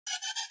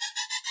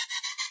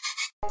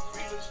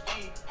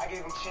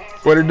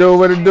What it do,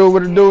 what it do,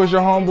 what it do? It's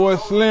your homeboy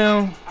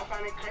Slim,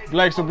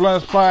 Blacks and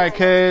Blunts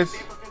Podcast.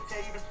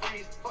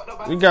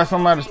 We got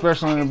somebody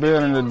special in the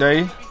building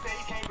today.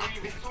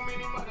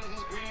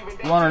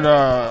 One of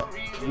the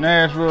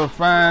Nashville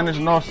finest,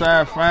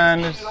 Northside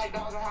finest.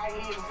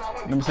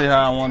 Let me see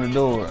how I want to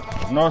do it.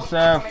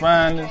 Northside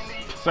finest,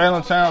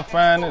 Salem Town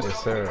finest.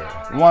 Yes, sir.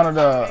 One of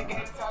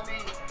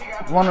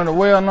the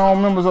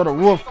well-known members of the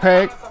Wolf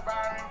Pack.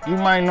 You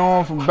might know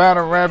him from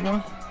battle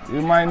rapping.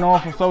 You might know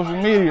him from social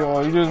media,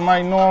 or you just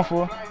might know him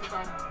for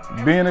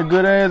being a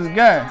good ass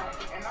guy.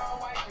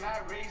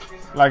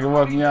 Like to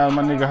welcome y'all,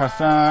 my nigga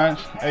Hassan,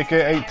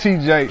 aka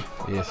TJ.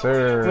 Yes,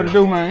 sir. What it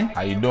do, man?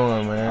 How you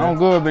doing, man? I'm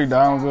good, big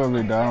dog. I'm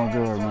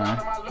good, man.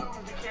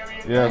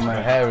 Yeah, Thanks man.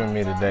 for having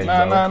me today,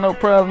 Nah, no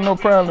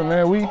problem,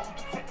 man.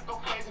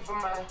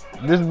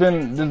 This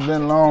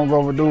been long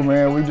overdue,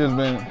 man. We just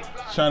been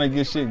trying to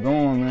get shit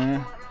going,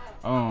 man.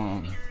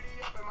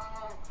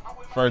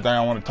 First thing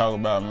I want to talk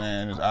about,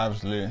 man, is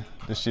obviously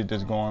the shit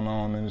that's going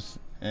on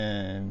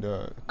in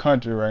the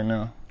country right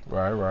now.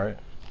 Right.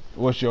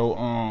 What's your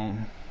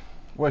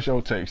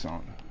takes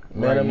on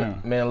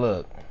it? Man,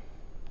 look.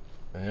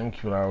 I'm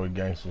keeping all the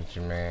gangsters with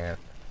you, man.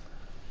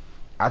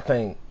 I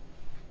think,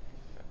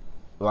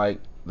 like,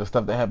 the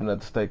stuff that happened at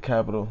the state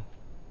capitol,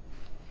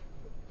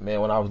 man,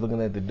 when I was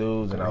looking at the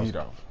dudes and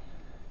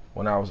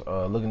when I was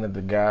looking at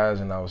the guys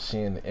and I was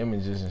seeing the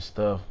images and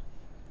stuff,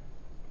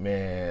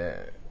 man,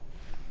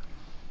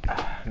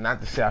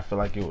 not to say I feel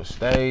like it was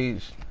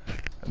staged,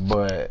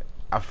 but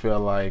I feel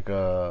like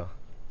them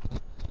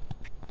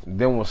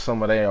was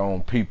some of their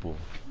own people.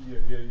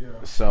 Yeah.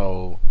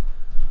 So,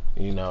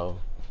 you know,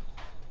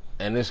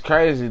 and it's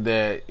crazy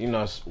that, you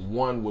know,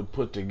 one would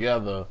put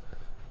together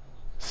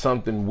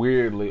something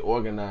weirdly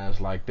organized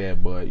like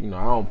that, but, you know,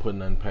 I don't put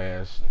nothing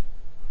past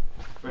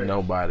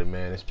nobody,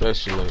 man,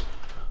 especially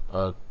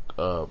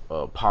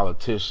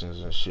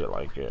politicians and shit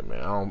like that,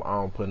 man. I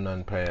don't put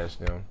nothing past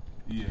them.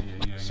 Yeah.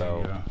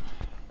 So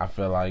I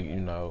feel like, you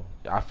know,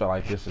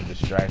 it's a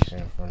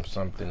distraction from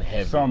something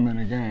heavy. Something in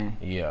the game.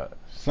 Yeah.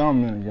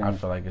 Something in the game. I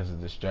feel like it's a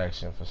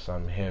distraction for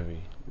something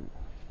heavy.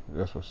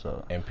 That's what's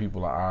up. And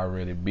people are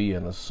already be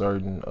in a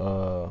certain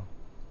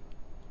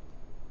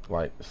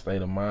like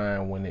state of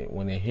mind when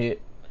it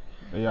hit.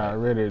 They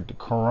already the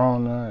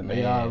corona, and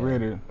they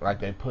already like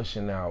they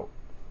pushing out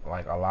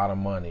like a lot of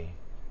money.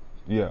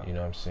 Yeah. You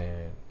know what I'm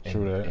saying?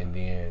 True that. And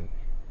then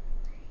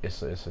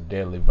it's a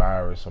deadly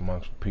virus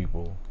amongst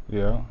people.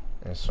 Yeah.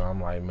 And so I'm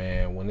like,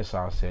 man, when it's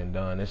all said and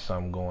done, there's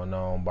something going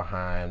on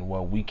behind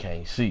what we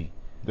can't see.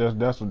 That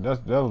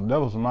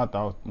was my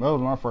thoughts. That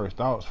was my first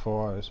thoughts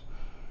for us,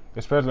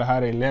 especially how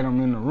they let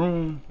them in the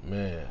room.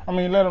 Man, I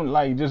mean, let them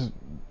like just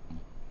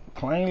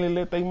plainly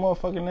let they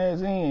motherfucking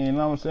ass in. You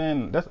know what I'm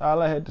saying? That's all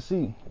I had to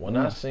see. When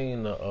I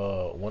seen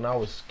when I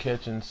was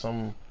catching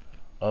some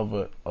of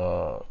it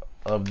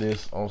of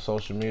this on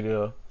social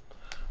media,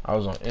 I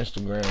was on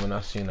Instagram and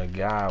I seen a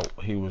guy.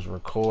 He was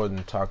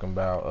recording talking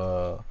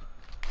about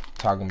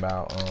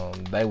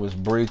they was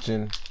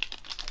breaching.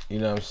 You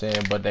know what I'm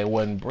saying? But they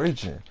wasn't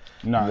breaching.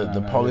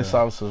 The police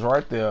officers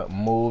right there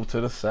moved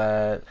to the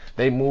side.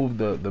 They moved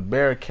the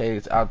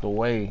barricades out the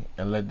way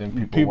and let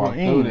them people walk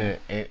through there.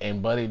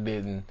 And Buddy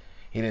didn't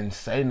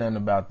say nothing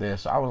about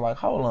that. So I was like,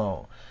 hold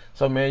on.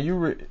 So man,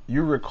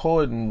 you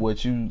recording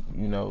what you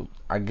know,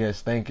 I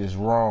guess think is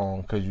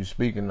wrong because you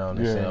speaking on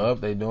it. Saying, oh,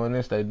 they doing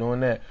this, they doing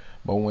that.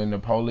 But when the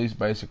police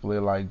basically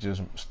like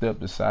just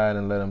stepped aside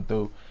and let them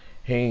through,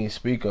 he ain't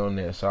speak on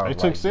that. So they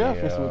took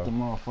selfies with the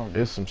motherfucker.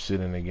 There's some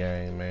shit in the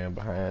game, man,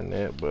 behind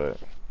that, but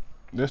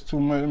that's too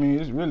much. I mean,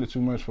 it's really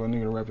too much for a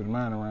nigga to wrap his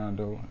mind around,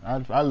 though.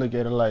 I look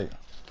at it like,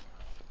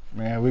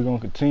 man, we're gonna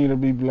continue to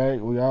be black.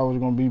 We always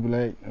gonna be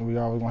black, and we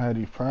always gonna have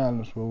these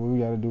problems. But what we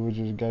gotta do is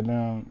just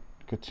goddamn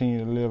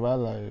continue to live our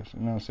lives.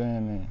 You know what I'm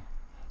saying? And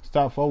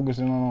stop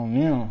focusing on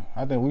them.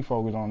 I think we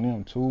focus on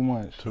them too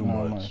much. Too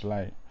much.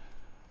 Like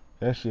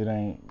that shit it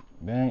ain't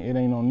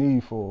no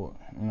need for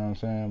it. You know what I'm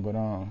saying? But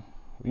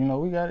you know,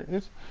 we got it.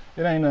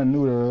 It ain't nothing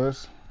new to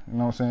us. You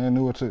know what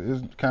I'm saying?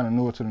 It's kind of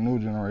newer to the new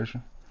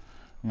generation.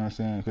 You know what I'm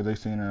saying? Because they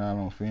seen it out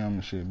on film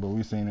and shit, but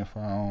we seen it for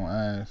our own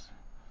eyes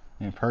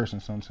in person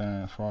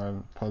sometimes, as far as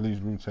police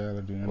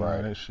brutality and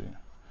all that shit.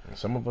 And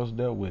some of us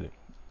dealt with it.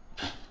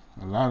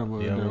 A lot of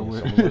us dealt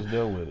with it. Some of us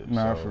dealt with it.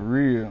 Nah, for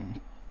real.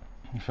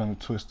 You finna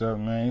twist up,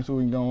 man. So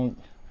we gon'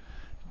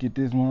 get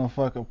this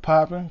motherfucker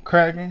popping,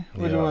 cracking.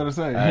 What you want to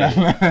say?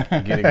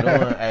 Hey, get it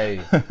going.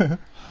 Hey,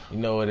 you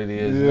know what it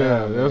is.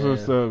 Yeah, that's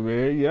what's up,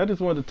 man. Yeah, I just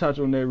wanted to touch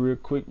on that real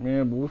quick,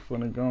 man. But we're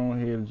finna go on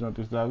ahead and jump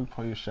this out. We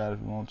play your shot if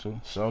you want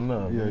to. So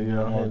no, yeah,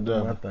 I'm gonna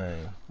do my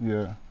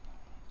thing.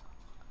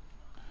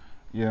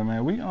 Yeah,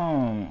 man. We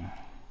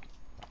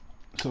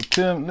So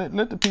Tim,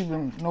 let the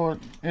people know.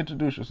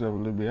 Introduce yourself a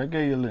little bit. I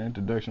gave you a little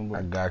introduction, but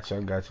I got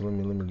you. Let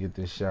me get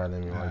this shot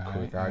in me right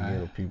quick. I'll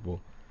get the people,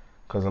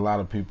 cause a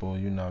lot of people,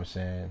 you know what I'm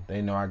saying,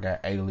 they know I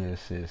got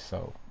aliases,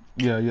 so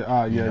yeah.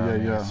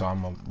 So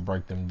I'm gonna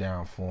break them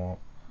down for them.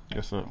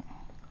 Yes, sir.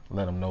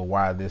 Let them know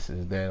why this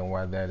is that and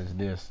why that is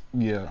this.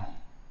 Yeah.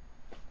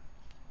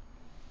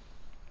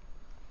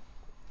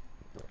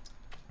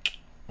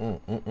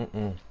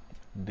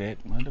 That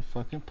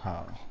motherfucking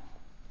power.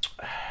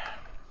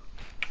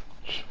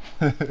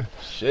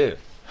 Shit.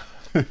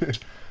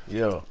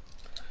 Yo,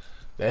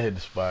 that hit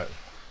the spot.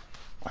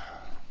 But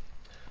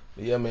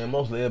yeah, man,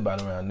 mostly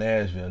everybody around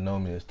Nashville know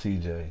me as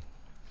TJ. You know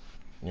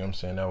what I'm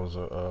saying? That was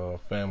a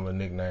family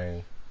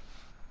nickname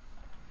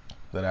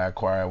that I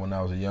acquired when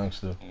I was a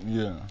youngster.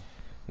 Yeah.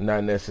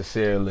 Not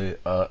necessarily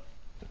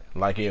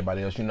like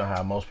everybody else. You know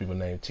how most people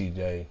name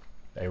TJ.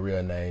 Their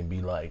real name be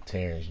like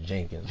Terrence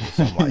Jenkins or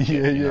something like that.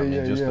 You know what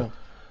I mean?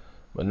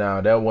 But now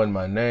that wasn't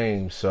my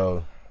name,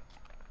 so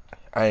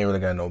I ain't really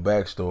got no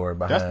backstory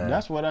behind.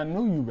 That's what I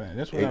knew you by.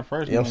 That's what I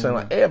first knew. You know what I'm saying?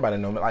 Like everybody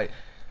know me. Like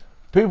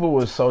people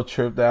was so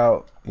tripped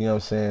out, you know what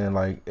I'm saying?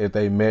 Like if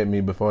they met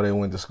me before they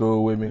went to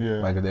school with me,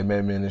 like if they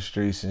met me in the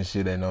streets and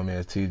shit, they know me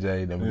as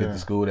TJ. Then we get to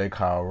school, they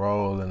call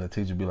roll, and the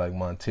teacher be like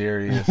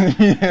Montarius,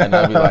 and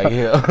I be like,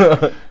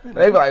 yeah.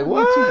 They be like,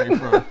 what? TJ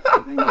from?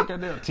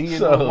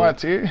 So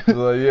Montarius,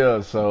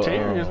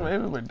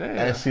 but damn.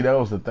 And see, that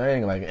was the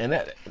thing, and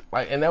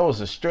that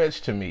was a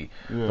stretch to me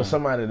for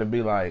somebody to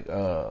be like,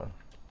 well,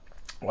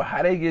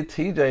 how they get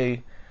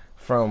TJ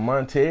from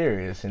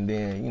Montarius, and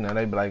then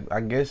they be like, I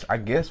guess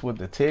with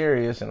the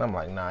Terrius, and I'm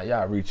like, nah,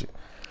 y'all reach it.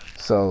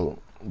 So,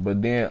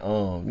 but then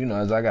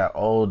as I got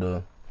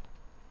older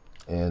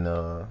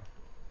and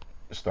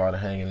started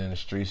hanging in the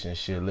streets and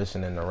shit,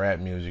 listening to rap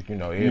music,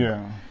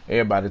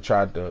 everybody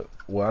tried to.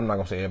 Well, I'm not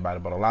gonna say everybody,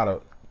 but a lot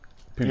of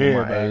people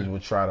my age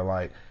would try to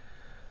like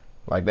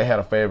they had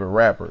a favorite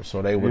rapper,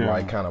 so they would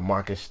like kind of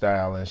mock his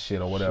style and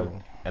shit or whatever.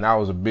 Sure. And I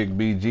was a big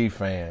BG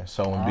fan,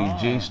 so when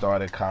BG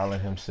started calling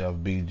himself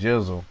B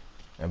Jizzle,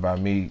 and by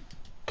me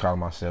calling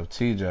myself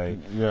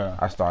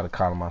TJ, I started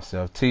calling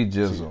myself T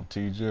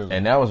Jizzle.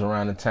 And that was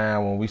around the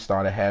time when we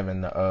started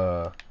having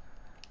the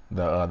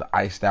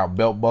iced out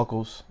belt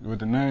buckles with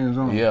the names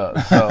on. Yeah,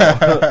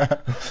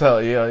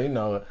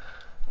 so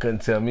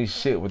couldn't tell me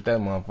shit with that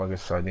motherfucker.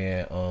 So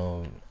then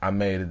I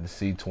made it to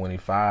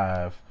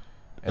C25,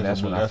 and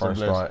that's when I first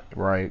started.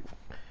 Right.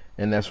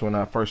 And that's when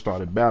I first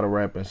started battle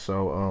rapping.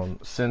 So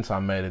since I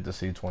made it to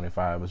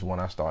C25 is when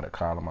I started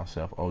calling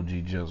myself OG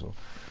Jizzle.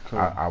 Cool.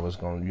 I was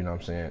going, you know what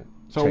I'm saying.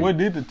 So where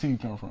did the T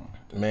come from?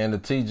 Man, the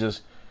T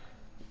just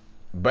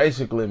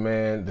basically,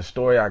 man, the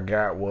story I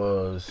got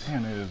was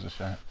damn, it is a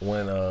shot.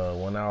 When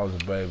I was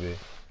a baby,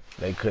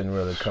 they couldn't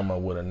really come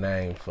up with a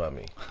name for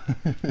me.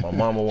 My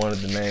mama wanted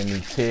to name me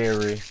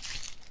Terry.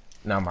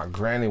 Now my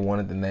granny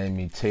wanted to name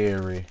me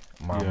Terry.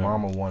 My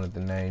mama wanted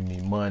to name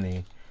me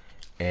Money.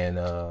 And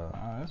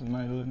that's a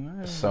nice little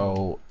name.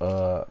 So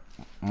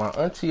my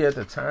auntie at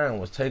the time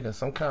was taking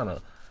some kind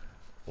of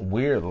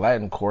weird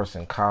Latin course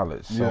in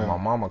college. So my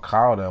mama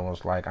called her and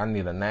was like, I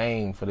need a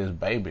name for this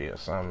baby or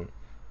something.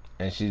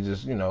 And she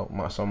just,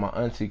 so my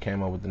auntie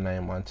came up with the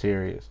name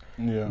Montarius.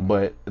 Yeah.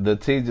 But the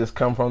T just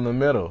come from the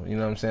middle. You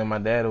know what I'm saying? My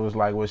dad was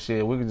like, well,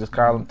 shit, we could just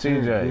call him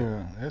TJ.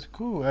 Yeah, that's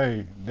cool.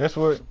 Hey, that's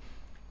what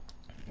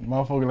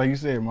motherfuckers, like you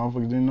said,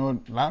 motherfuckers didn't know.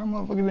 A lot of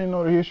motherfuckers didn't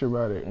know the history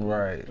about it.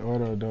 Right.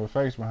 Or the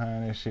facts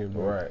behind that shit.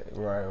 But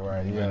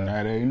Right. Yeah.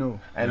 Now they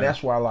know. And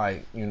that's why,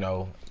 like,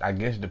 I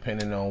guess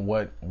depending on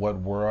what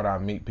world I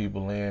meet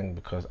people in,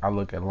 because I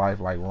look at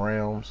life like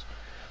realms.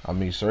 I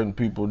meet certain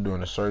people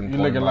during a certain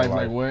point in my life.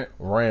 Like what?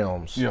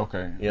 Realms. Yeah,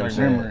 okay. You know what I'm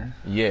saying?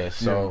 Yeah,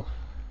 so,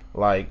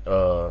 like,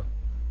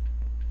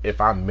 if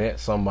I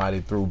met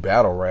somebody through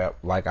battle rap,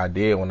 like I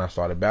did when I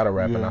started battle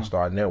rapping, I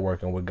started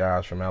networking with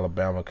guys from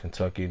Alabama,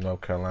 Kentucky,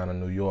 North Carolina,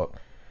 New York,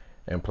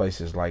 and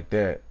places like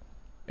that.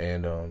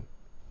 And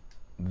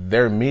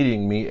they're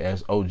meeting me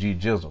as OG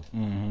Jizzle.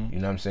 Mm-hmm. You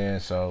know what I'm saying?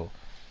 So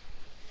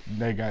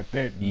they got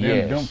that.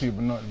 Yes. Them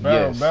people know.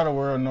 Battle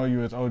world know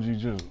you as OG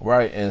Jizzle.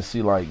 Right, and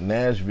see, like,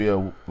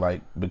 Nashville,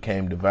 like,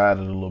 became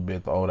divided a little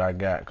bit the older I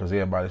got, because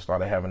everybody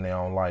started having their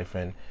own life,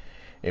 and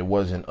it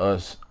wasn't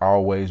us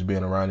always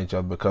being around each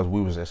other because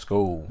we was at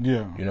school.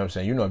 Yeah. You know what I'm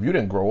saying? If you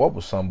didn't grow up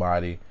with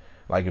somebody,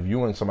 like if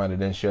you and somebody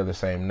didn't share the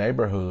same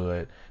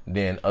neighborhood,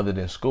 then other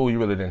than school, you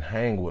really didn't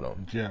hang with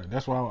them. Yeah,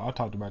 that's why I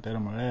talked about that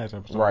in my last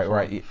episode.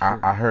 Right.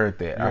 I heard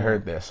that. Yeah. I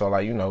heard that. So,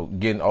 like,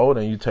 getting older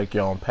and you take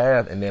your own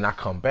path, and then I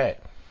come back,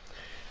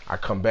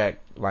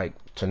 like,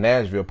 to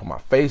Nashville, put my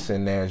face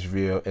in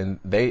Nashville, and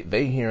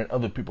they hearing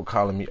other people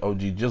calling me OG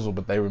Jizzle,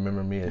 but they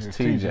remember me as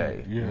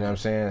TJ. You know what I'm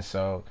saying?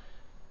 So,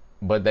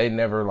 but they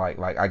never, like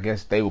I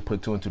guess they would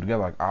put two and two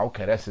together, like, oh,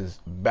 okay, that's his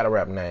battle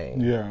rap name.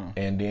 Yeah.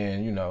 And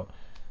then,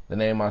 the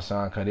name my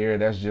son Kadir,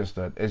 it's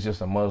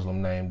just a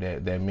Muslim name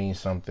that means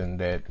something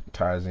that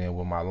ties in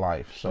with my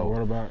life. So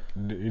what about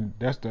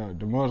that's the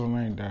Muslim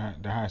name,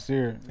 the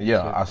Hasir?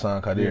 Yeah,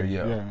 Hassan Kadir.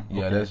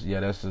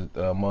 That's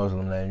a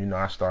Muslim name.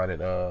 I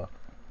started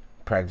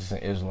practicing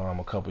Islam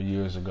a couple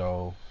years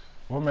ago.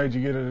 What made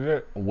you get into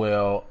that?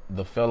 Well,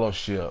 the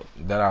fellowship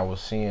that I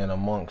was seeing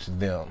amongst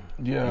them.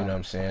 Yeah. You know what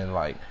I'm saying?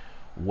 Like,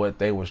 what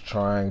they was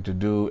trying to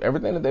do,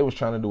 everything that they was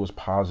trying to do was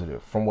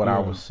positive from what I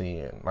was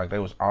seeing. Like, they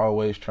was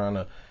always trying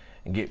to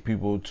get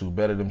people to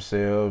better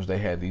themselves. They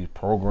had these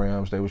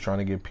programs they was trying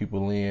to get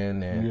people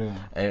in,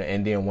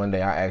 and then one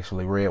day I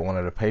actually read one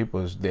of the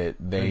papers that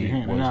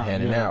they was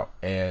handing out,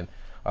 and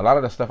a lot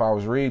of the stuff I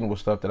was reading was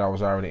stuff that I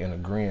was already in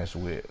agreement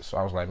with. So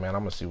I was like, man,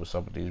 I'm gonna see what's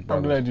up with these I'm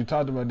brothers. glad you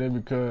talked about that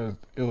because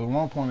it was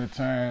one point in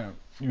time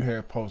you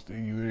had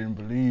posted, you didn't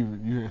believe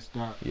it, you had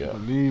stopped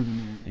believing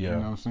it. Yeah. You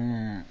know what I'm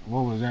saying?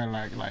 What was that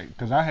like? Like,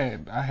 cause I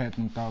had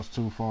them thoughts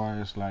too, far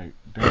as like,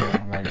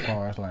 damn, like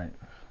far as like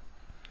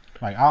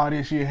all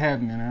this shit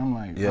happening, and I'm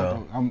like,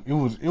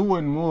 it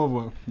wasn't more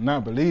of a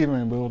not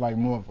believing, but it was like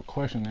more of a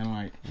question than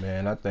like.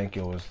 Man, I think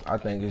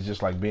it's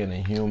just like being a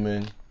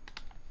human.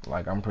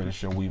 Like, I'm pretty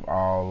sure we've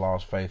all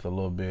lost faith a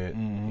little bit.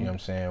 Mm-hmm. You know what I'm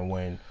saying?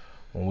 When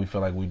we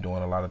feel like we're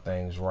doing a lot of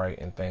things right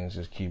and things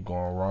just keep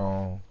going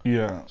wrong.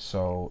 Yeah.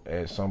 So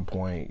at some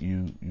point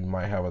you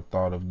might have a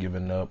thought of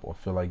giving up or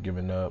feel like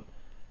giving up.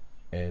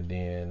 And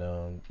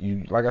then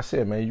you, like I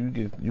said, man, you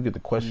get the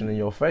question in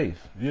your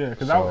faith. Yeah,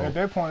 because So- at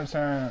that point in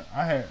time,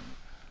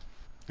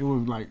 it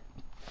was like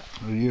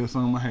a year or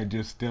something. I had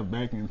just stepped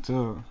back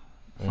into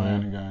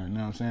finding God. You know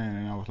what I'm saying?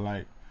 And I was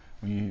like,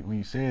 when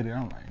you said it,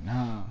 I'm like,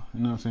 nah. You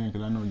know what I'm saying?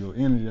 Because I know your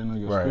energy, I know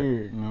your Right.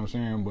 spirit. You know what I'm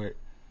saying? But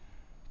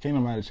can't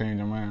nobody change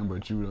your mind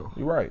but you though.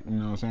 You're right. You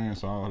know what I'm saying?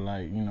 So I was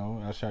like, you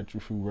know, I shot you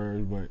a few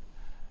words, but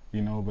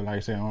you know, but like I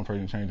said, the only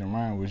person to change your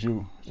mind was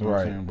you. So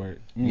Right. I'm saying, but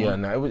you Yeah,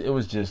 know, no, it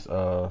was just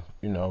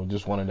you know,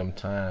 just one of them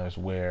times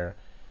where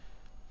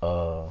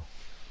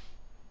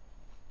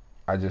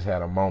I just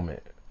had a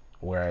moment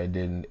where it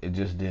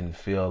just didn't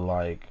feel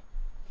like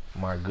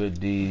my good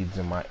deeds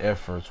and my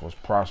efforts was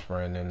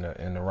prospering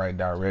in the right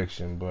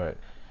direction. But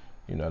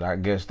you know, I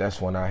guess that's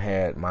when I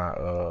had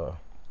my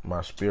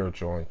my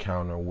spiritual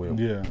encounter with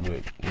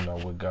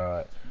with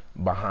God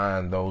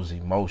behind those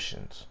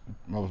emotions.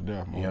 most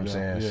definitely. You know what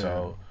I'm saying? Yeah.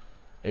 So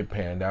it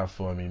panned out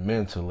for me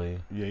mentally.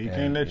 Yeah, you And-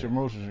 can't let your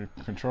emotions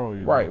control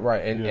you. Right, though.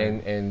 right, and, Yeah.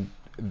 and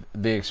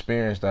the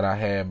experience that I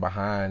had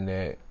behind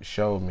that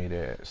showed me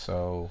that.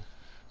 So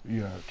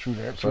Yeah, true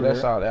that. so True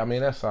that's that. all. I mean,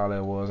 that's all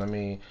that was. I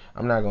mean,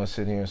 I'm not gonna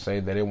sit here and say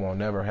that it won't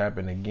never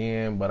happen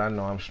again, but I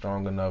know I'm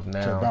strong enough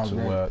now bounce to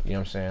back. where, you know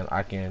what I'm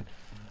saying,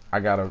 I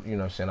got a, you know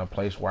what I'm saying, a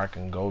place where I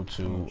can go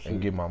to shit. and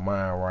get my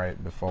mind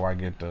right before I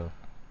get to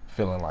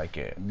feeling like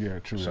it. Yeah,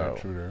 true So, that.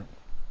 True that.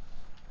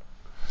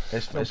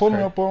 It's Put me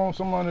crazy. up on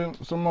some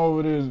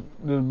over this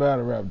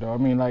battle rap though. I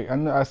mean, like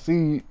I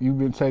see you've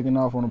been taking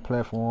off on the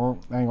platform.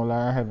 I ain't gonna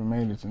lie, I haven't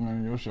made it to none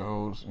of your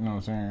shows. You know what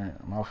I'm saying?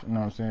 You know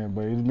what I'm saying?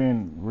 But it's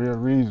been real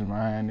reason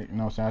behind it. You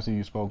know what I'm saying? I see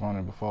you spoke on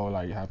it before,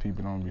 like how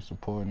people don't be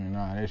supporting and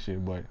all that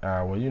shit. But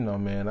Well, you know,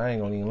 man, I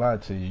ain't gonna even lie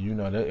to you. You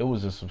know, that it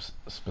was a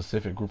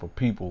specific group of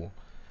people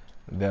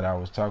that I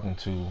was talking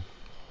to,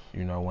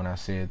 you know, when I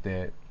said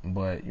that.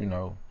 But, you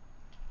know,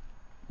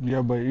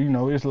 yeah, but you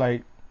know, it's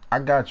like I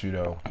got you,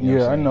 though. Yeah, You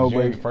what I'm I saying? know, 'Cause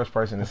you ain't but- the first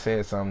person that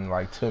said something,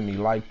 like, to me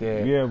like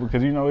that. yeah,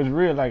 because you know it's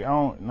real. Like I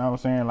don't, you know what I'm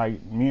saying?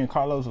 Like me and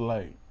Carlos are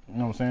like, you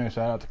know what I'm saying?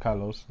 Shout out to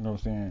Carlos. You know what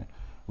I'm saying?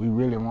 We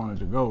really wanted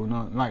to go. You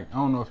know, like I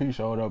don't know if he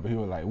showed up, but he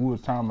was like, we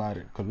was talking about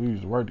it because we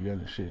used to work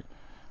together and shit.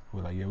 We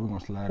were like, yeah, we gonna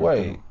slide. up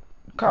Wait, there.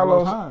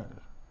 Carlos? Hines.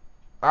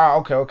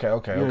 Okay.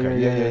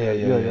 Yeah. Yeah.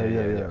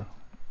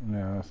 You know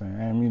what I'm saying? I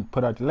didn't mean to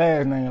put out the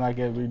last name like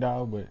every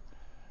dog, but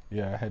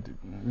yeah, I had to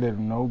let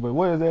him know. But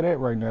where is that at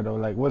right now though?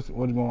 Like what's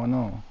going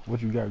on?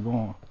 What you got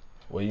going?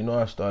 Well, you know,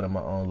 I started my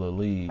own little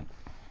league.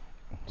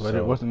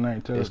 So, What's the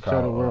name? Tell it's the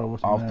called world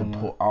what's the Off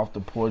name? Off the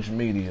Porch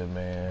Media,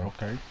 man.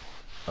 Okay.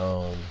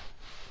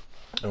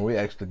 And we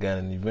actually got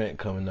an event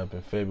coming up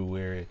in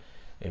February.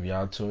 If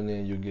y'all tune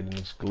in, you'll get an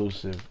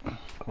exclusive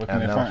What can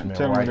they find? announcement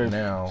Tell right them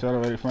now. Tell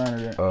them where they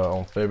find it at.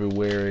 On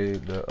February,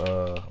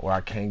 well,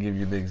 I can't give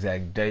you the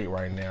exact date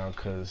right now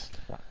because,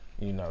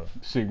 you know,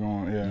 Shit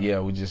going, yeah. yeah,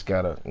 we just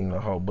gotta, you know,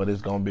 hope. But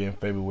it's gonna be in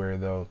February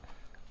though,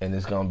 and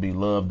it's gonna be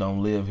Love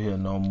Don't Live Here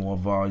No More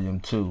Volume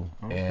 2,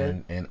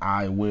 Okay. and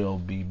I will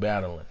be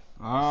battling.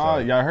 Ah, So-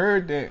 y'all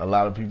heard that? A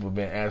lot of people have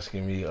been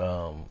asking me,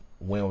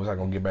 when was I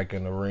gonna get back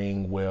in the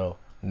ring? Well,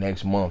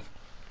 next month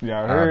Y'all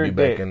I'll heard be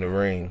that? back in the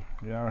ring.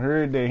 Y'all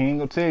heard that? He ain't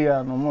gonna tell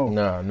y'all no more.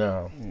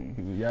 No.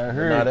 Y'all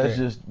heard No, that? that's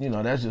just, you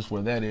know, that's just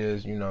what that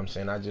is. You know what I'm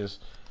saying? I just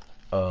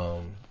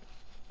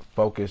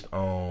focused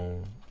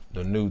on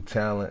the new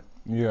talent,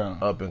 Yeah.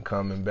 up and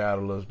coming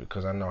battlers,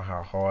 because I know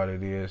how hard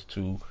it is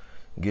to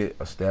get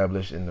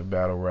established in the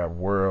battle rap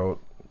world.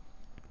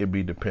 It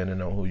be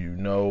depending on who you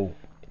know,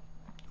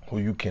 who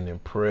you can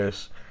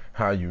impress,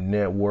 how you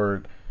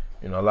network.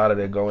 You know, a lot of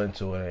that go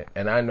into it,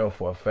 and I know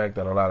for a fact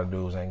that a lot of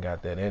dudes ain't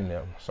got that in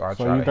them. So I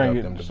So try you to help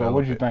think them it, develop so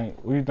what you it.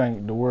 think? What you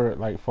think the word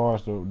like far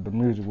as the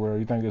music world?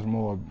 You think it's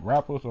more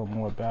rappers or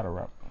more battle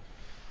rap?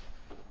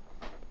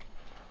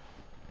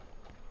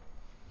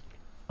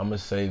 I'm gonna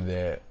say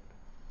that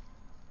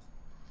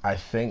I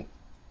think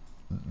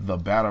the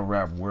battle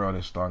rap world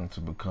is starting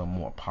to become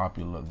more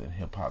popular than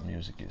hip hop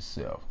music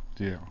itself.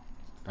 Yeah.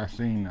 I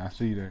see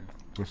that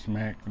with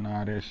Smack and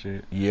all that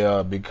shit.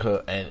 Yeah,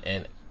 because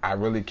and I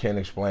really can't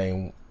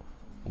explain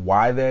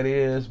why that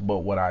is, but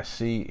what I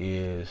see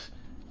is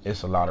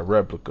it's a lot of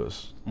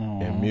replicas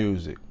in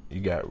music.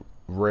 You got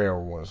rare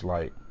ones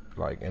like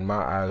in my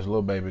eyes,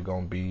 Lil Baby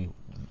gonna be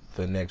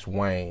the next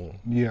Wayne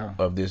Yeah.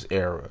 of this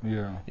era.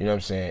 Yeah. You know what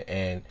I'm saying?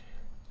 And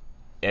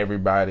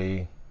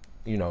everybody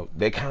you know,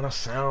 they kind of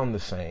sound the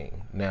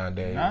same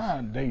nowadays.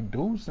 Nah, they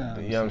do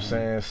sound. You know what I'm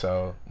saying?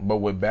 So, but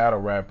with battle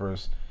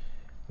rappers,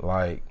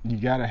 like you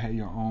gotta have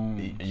your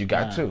own. you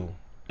got to.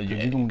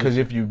 you Because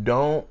if you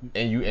don't,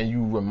 and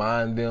you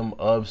remind them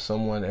of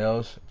someone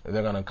else,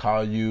 they're gonna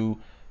call you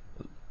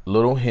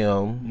Little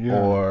Him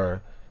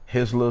or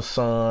his little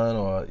son,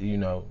 or you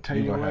know,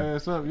 take your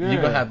ass up. Yeah,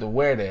 you're gonna have to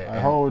wear that.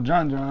 A whole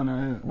John out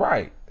here.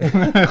 Right.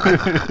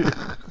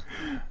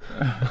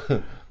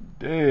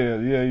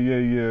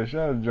 Yeah.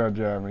 Shout out to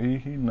John, man.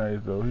 He nice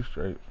though. He's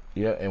straight.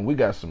 Yeah, and we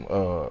got some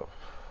cold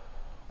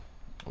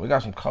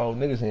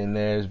niggas here in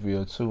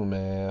Nashville too,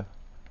 man.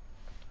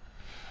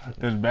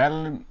 There's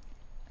battling.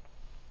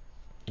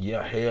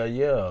 Yeah, hell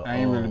yeah. I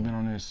ain't really been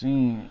on that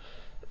scene.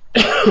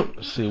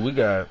 See, we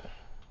got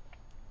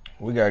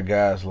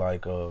guys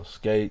like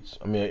Skates.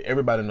 I mean,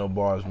 everybody know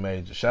Bars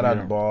Major. Shout out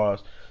to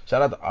Bars.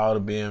 Shout out to all the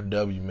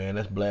BMW, man.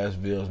 That's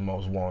Blastville's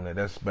Most Wanted.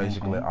 That's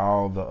basically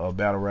all the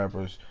battle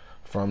rappers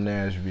from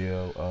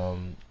Nashville.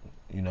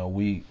 You know,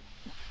 we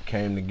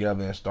came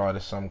together and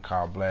started something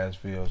called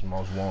Blastville's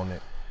Most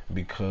Wanted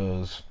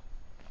because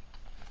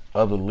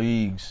other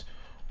leagues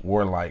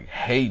were like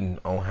hating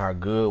on how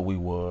good we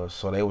was,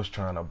 so they was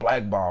trying to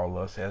blackball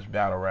us as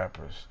battle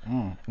rappers.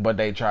 But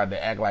they tried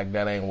to act like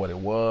that ain't what it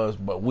was,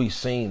 but we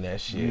seen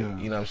that shit. You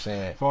know what I'm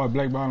saying? As far as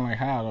blackballing, like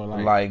how though?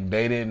 Like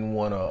they didn't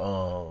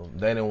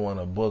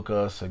wanna book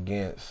us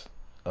against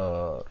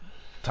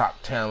top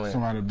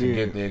talent to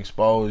get the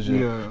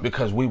exposure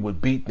because we would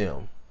beat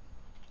them.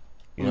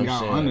 You know what I'm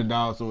saying?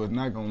 Underdog, so it's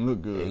not gonna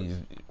look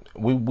good.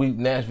 We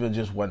Nashville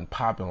just wasn't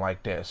popping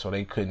like that, so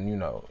they couldn't, you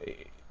know.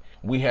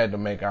 We had to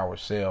make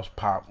ourselves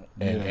pop,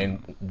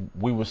 and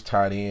we was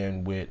tied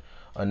in with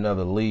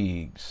another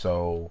league,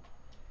 so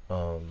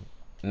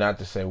not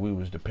to say we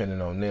was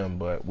dependent on them,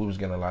 but we was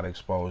getting a lot of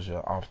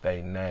exposure off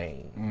their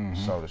name,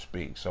 so to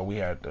speak. So we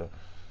had to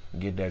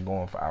get that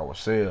going for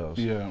ourselves.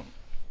 Yeah.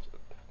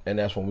 And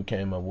that's when we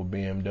came up with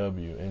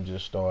BMW and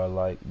just started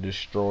like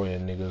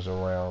destroying niggas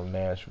around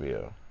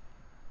Nashville.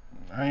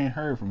 I ain't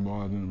heard from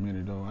Bars in a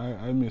minute though.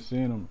 I been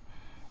seeing them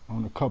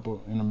on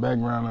in the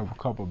background of a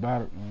couple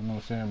battle, you know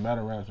what I'm saying,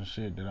 battle raps and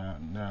shit that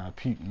I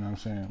peeped, you know what I'm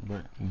saying.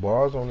 But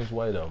Bars on his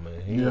way though,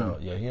 man. He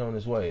on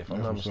his way. If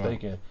I'm not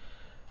mistaken,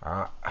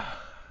 I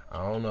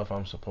don't know if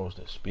I'm supposed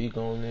to speak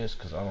on this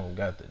because I don't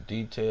got the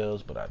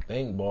details, but I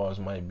think Bars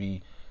might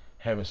be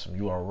having some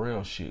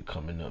URL shit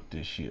coming up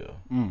this year.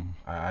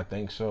 I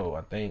think so.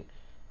 I think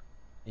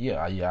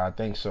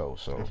so.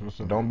 So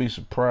don't be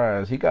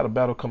surprised. He got a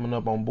battle coming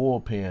up on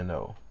Bullpen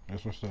though.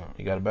 That's what's up.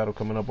 He got a battle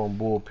coming up on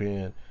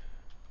Bullpen.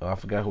 I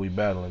forgot who he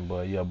battling,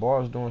 but yeah,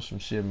 Bars doing some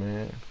shit,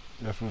 man.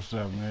 That's what's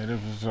up,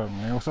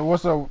 man. So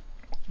what's up,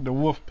 the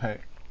Wolf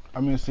Pack?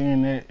 I've been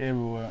seeing that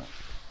everywhere.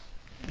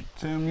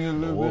 Tell me a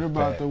little bit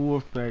about the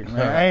Wolf Pack,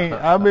 man.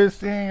 I've been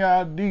seeing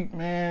y'all deep,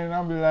 man, and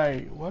I'll be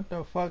like, what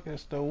the fuck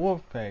is the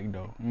Wolf Pack,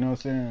 though? You know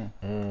what I'm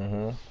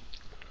saying?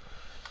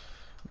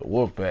 The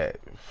Wolf Pack.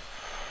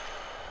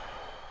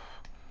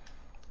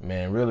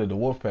 Man, really, the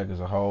Wolf Pack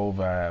is a whole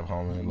vibe,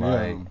 homie.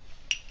 Like,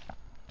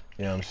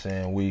 you know what I'm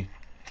saying? We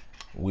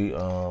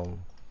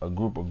a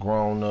group of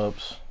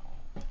grown-ups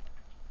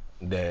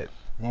that...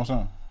 You want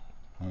some?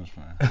 I'm just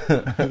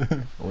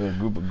playing. We're a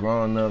group of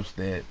grown-ups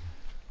that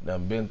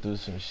done been through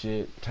some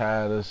shit,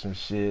 tired of some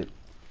shit,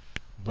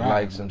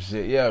 like some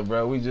shit. Yeah,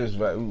 bro, we just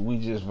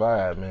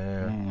vibe,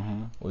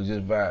 man. We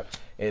just vibe.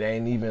 It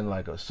ain't even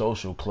like a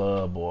social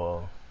club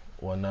or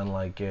nothing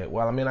like that.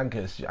 Well, I mean, I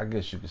guess you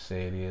could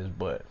say it is,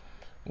 but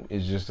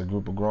it's just a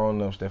group of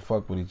grown-ups that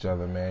fuck with each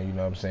other, man. You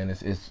know what I'm saying?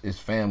 It's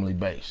family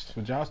based.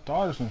 But y'all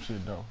started some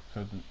shit though,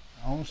 cause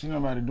I don't see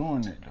nobody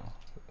doing that though.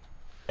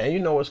 And you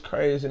know what's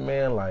crazy,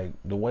 man? Like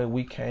the way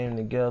we came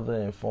together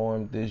and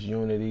formed this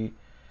unity,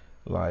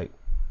 like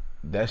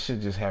that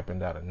shit just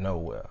happened out of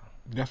nowhere.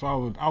 That's why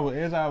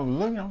as I was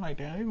looking, I'm like,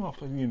 damn, these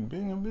motherfuckers getting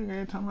bigger and bigger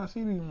every time I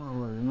see these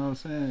motherfuckers. You know what I'm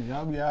saying?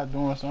 Y'all be out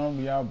doing something,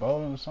 be out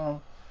bowling or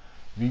something.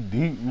 Be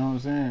deep, you know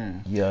what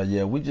I'm saying?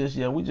 Yeah, we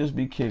just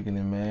be kicking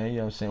it, man. You know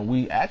what I'm saying?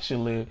 We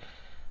actually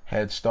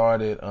had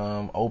started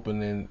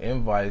opening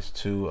invites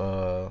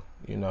to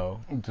you know,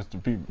 just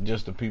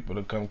the people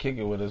to come kick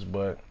it with us,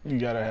 but you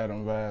gotta have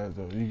them vibes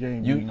though. You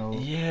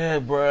can't yeah,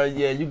 bro,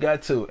 you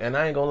got to. And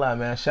I ain't gonna lie,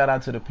 man, shout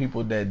out to the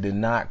people that did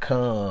not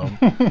come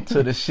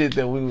to the shit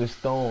that we was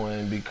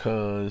throwing,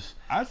 because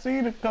I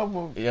seen a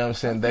couple. You know what I'm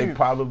saying? They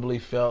probably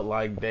felt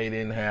like they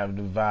didn't have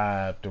the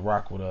vibe to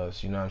rock with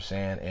us, you know what I'm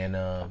saying?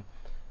 And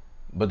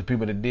but the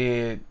people that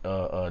did,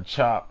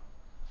 Chop,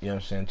 you know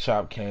what I'm saying?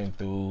 Chop came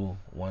through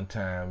one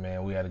time,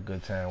 man. We had a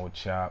good time with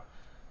Chop.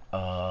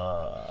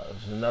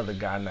 There's another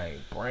guy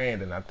named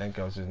Brandon, I think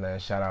that was his name.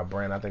 Shout out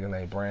Brandon. I think his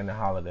name Brandon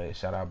Holiday.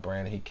 Shout out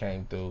Brandon. He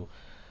came through.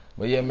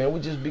 But yeah, man, we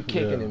just be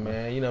kicking it,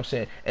 man. You know what I'm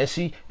saying? And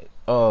see,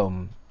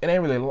 it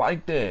ain't really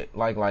like that.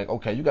 Like,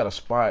 okay, you got a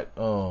spot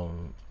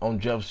on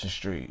Jefferson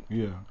Street.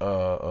 Yeah.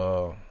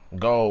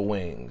 Gold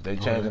Wings. They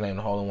changed the name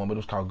to Hole in One, but it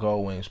was called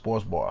Gold Wings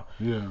Sports Bar.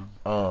 Yeah.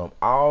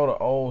 All the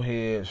old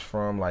heads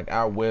from like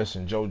out west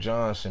and Joe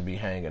Johnson be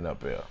hanging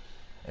up there.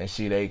 and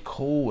see they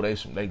cool. They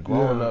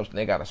growing ups.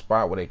 They got a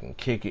spot where they can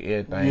kick it.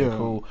 Everything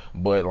cool.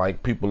 But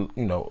like people,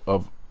 you know,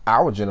 of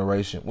our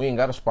generation, we ain't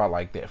got a spot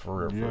like that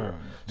for real. Yeah,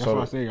 that's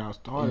why I say y'all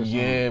started.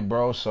 Yeah,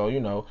 bro. So you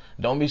know,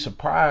 don't be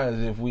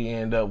surprised if we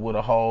end up with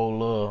a whole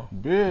little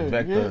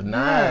Vector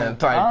 9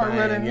 type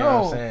thing. You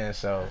know what I'm saying?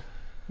 So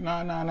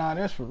nah,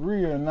 that's for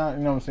real. Not,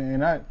 you know what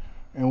I'm saying?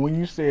 And when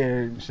you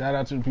said shout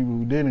out to the people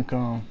who didn't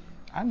come,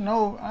 I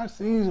know I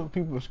seen some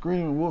people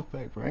screaming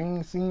Wolfpack, but I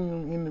ain't seen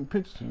them in the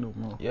pictures no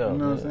more. Yeah, you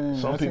know what I'm saying?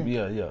 Some people,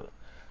 yeah.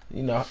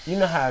 You know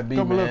how it be,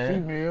 couple man. Of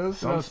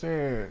females. I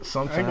said,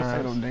 sometimes. I ain't gonna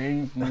say those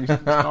names.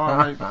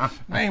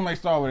 Name might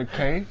start with a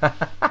K.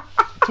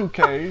 2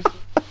 Ks.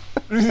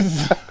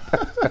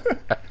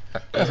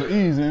 That's what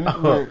easy, isn't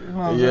it? But, you know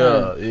what I'm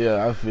saying?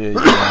 Yeah, I feel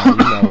you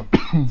know,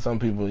 some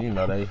people, you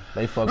know, they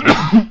fuck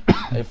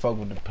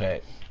with the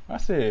pack. I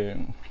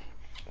said,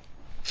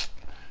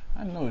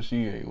 I know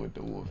she ain't with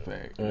the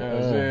Wolfpack. You know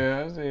what I'm saying?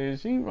 I said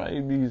she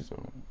might be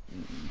some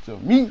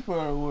meat for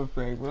a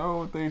Wolfpack, but I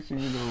don't think she,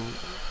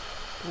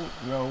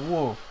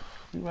 wolf.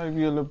 She might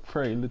be a little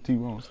prey, little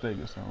T-bone steak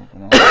or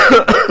something.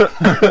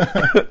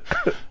 I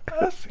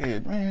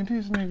said, man,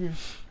 this nigga.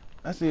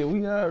 I said,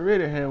 we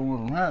already had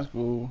one from high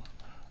school.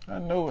 I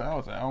know. I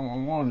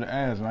wanted to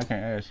ask, and I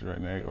can't ask you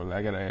right now. Well,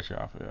 I gotta ask you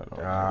off here.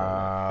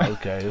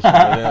 Okay, it's one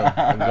of them.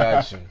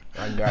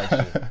 I got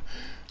you.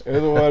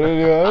 It's one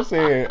of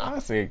them. I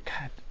said,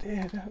 God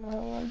damn, that's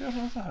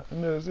what's up. You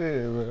know what I'm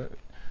saying, but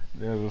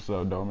that's what's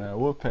up, though, man.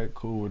 Wolfpack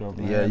cool though,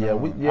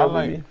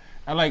 man.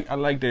 I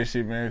like that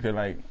shit, man. Cause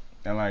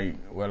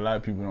what a lot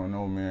of people don't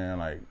know, man.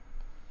 Like,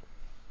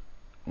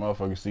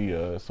 motherfuckers see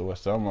us, so what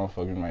some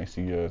motherfuckers might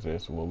see us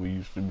as what we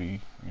used to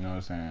be. You know what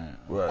I'm saying?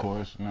 Right. Of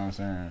course, you know what I'm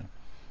saying.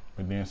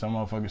 But then some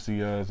motherfuckers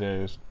see us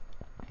as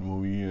what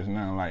we is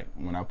now. Like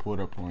when I pulled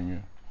up on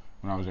you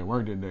when I was at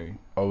work that day.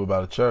 Over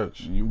by the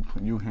church. You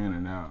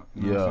handing out.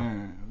 You know what I'm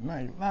saying?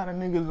 Like a lot of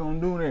niggas don't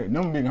do that.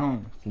 Them big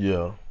homies.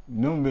 Yeah.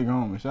 Them big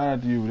homies. Shout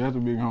out to you. That's a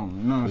big homie.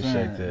 You know what I'm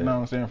saying? That. You know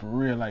what I'm saying? For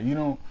real. Like you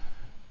don't.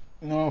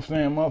 You know what I'm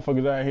saying?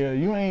 Motherfuckers out here.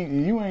 You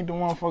ain't the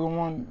motherfucker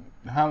one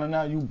hollering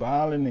out. You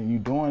balling and you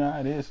doing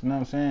all this. You know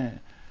what I'm saying?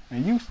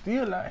 And you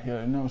still out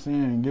here. You know what I'm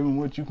saying? Giving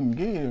what you can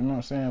give. You know what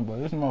I'm saying? But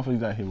this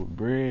motherfuckers out here with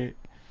bread,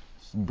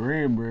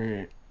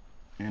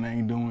 and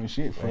ain't doing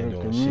shit for the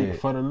community,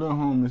 for the little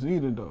homies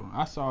either though.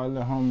 I saw a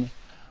little homie.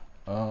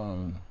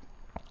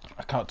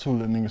 I caught 2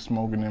 little niggas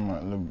smoking in my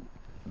little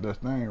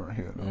thing right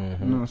here though.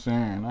 You know what I'm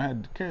saying? I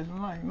had to catch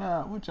them like,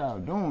 nah, what y'all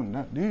doing?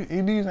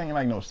 These ain't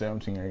like no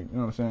 17, 8. You know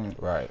what I'm saying?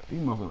 Right.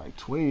 These motherfuckers like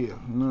 12. You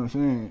know what I'm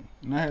saying?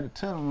 And I had to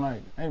tell them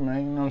like, hey man,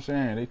 you know what I'm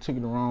saying? They took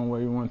it the wrong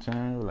way one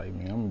time. They were like,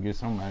 man, I'm gonna get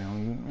somebody on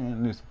you.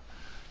 Man, listen.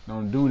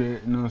 Don't do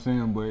that, you know what I'm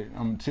saying? But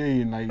I'm gonna tell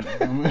you, like,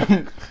 I'm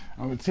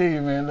gonna tell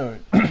you, man. Look,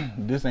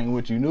 this ain't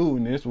what you knew,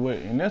 and that's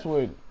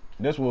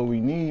what we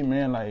need,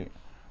 man. Like,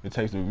 it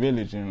takes a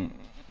village, and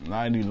a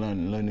lot of these little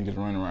niggas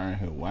running around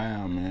here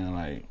wild, man.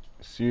 Like,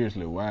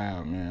 seriously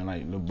wild, man.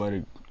 Like, little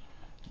buddy,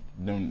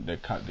 them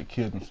that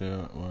killed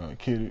themselves,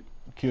 killed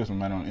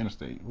somebody on the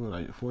interstate. What,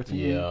 like 14?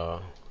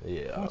 Yeah.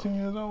 14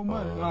 years old,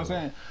 buddy. You know what I'm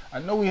saying? I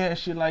know we had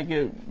shit like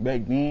it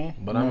back then,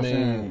 but I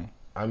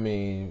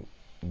mean.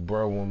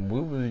 Bro, when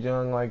we was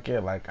young like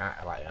that, I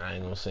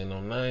ain't gonna say no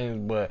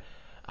names, but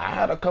I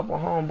had a couple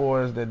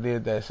homeboys that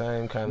did that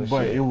same kind of shit.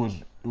 But it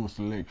was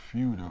select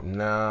few though.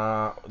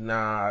 Nah.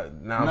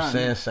 I'm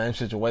saying same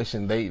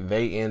situation.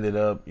 They ended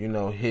up, you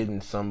know,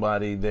 hitting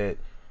somebody that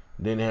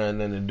didn't have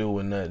nothing to do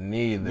with nothing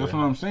either. That's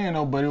what I'm saying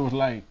though. But it was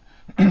like,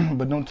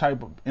 but them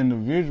type of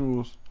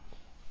individuals,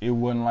 it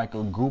wasn't like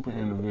a group of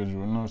individuals.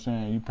 You know what I'm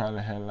saying? You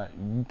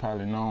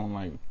probably known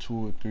like 2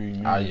 or 3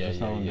 niggas or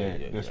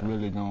something that's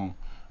really gonna.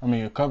 I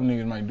mean, a couple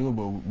niggas might do it,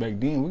 but back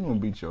then, we gonna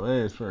beat your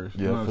ass first.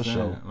 You know what I'm saying?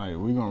 Sure. Like,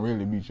 we gonna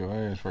really beat your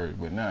ass first.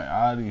 But now,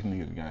 all these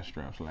niggas got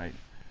straps. Like,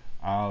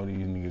 all these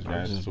niggas got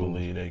I just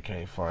believe they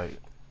can't fight.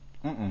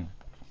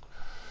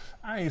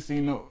 I ain't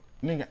seen no...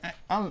 Nigga,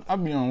 I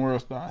be on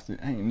World Star. I said,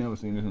 I ain't never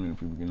seen this many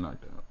people get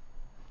knocked out.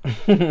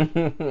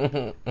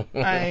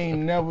 I ain't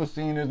never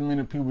seen this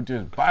many people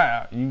just buy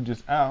out. You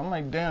just out. I'm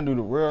like, damn, do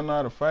the world know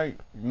how to fight?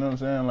 You know what I'm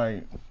saying?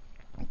 Like...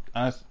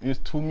 it's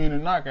too many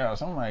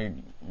knockouts. I'm like,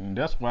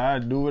 that's why I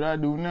do what I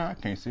do now. I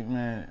can't sit,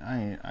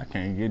 man. I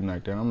can't get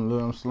knocked out.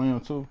 I'm slim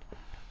too.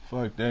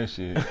 Fuck that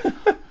shit.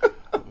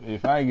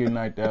 If I get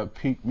knocked out,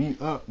 pick me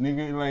up,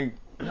 nigga. Like,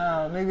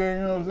 nah, nigga,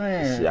 you know what I'm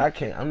saying?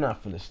 See, I'm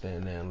not finna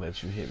stand there and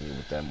let you hit me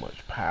with that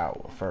much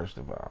power, first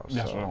of all.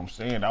 That's what I'm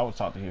saying. I was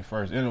taught to hit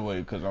first anyway,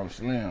 because I'm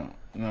slim.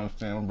 You know what I'm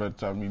saying? My brother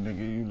taught me, nigga,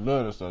 you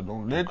love us, so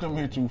don't let them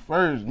hit you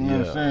first. You know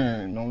what I'm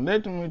saying? Don't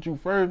let them hit you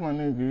first, my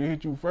nigga. They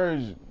hit you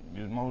first.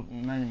 It's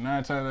 9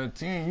 times out of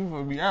 10, you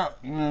gonna be out.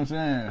 You know what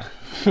I'm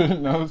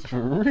saying? No, it's for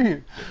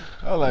real.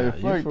 I was like,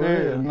 fuck that.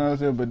 Real. You know what I'm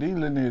saying? But these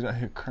little niggas out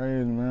here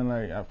crazy, man.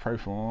 Like, I pray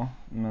for them.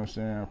 You know what I'm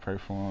saying? I pray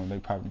for them. They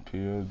popping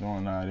pills,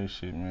 doing all this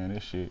shit, man.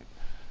 That shit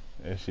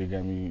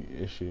got me,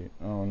 I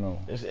don't know.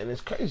 And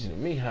it's crazy to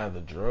me how the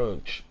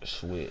drug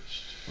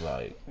switched.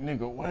 Like,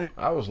 nigga, what?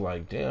 I was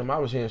like, damn, I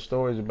was hearing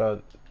stories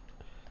about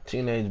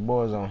teenage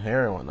boys on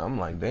heroin. I'm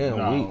like, damn,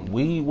 No.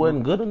 weed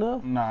wasn't good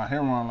enough. Nah,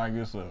 heroin like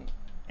it's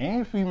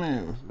and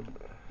females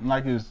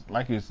like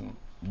it's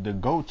the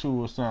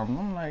go-to or something.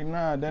 I'm like,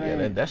 nah, that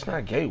ain't. That's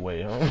not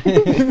gateway, huh?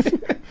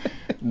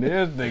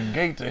 There's the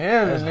gate to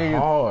heaven, That's nigga.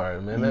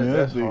 hard, man.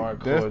 That's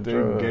hardcore. That's the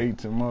drug. gate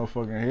to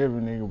motherfucking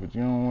heaven, nigga. But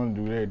you don't want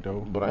to do that though.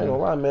 But I ain't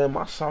gonna lie, man.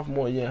 My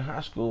sophomore year in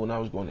high school, when I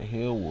was going to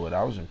Hillwood,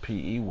 I was in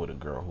PE with a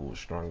girl who was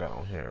strung out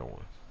on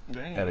heroin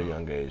at a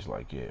young age.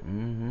 Like, yeah,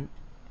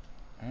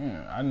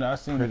 Man, I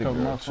seen Pretty a couple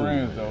of my girl too,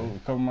 friends man. though. A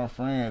couple of my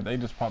friends, they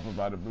just pop up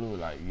out of the blue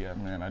like, yeah,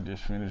 man, I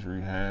just finished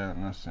rehab.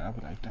 And I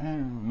be like, damn,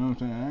 you know what I'm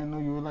saying? I didn't know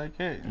you were like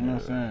that. You know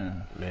what I'm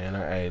saying? Man,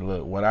 hey,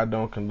 look, what I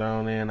don't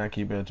condone in, I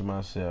keep it to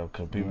myself.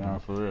 Cause people, Nah,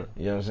 for real.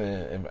 you know what I'm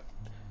saying?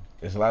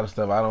 It's a lot of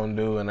stuff I don't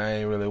do and I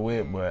ain't really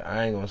with, but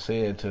I ain't gonna say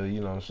it to, you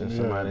know what I'm saying,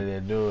 somebody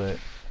that do it.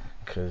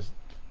 Cause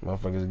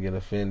motherfuckers get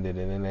offended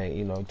and it ain't,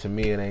 you know, to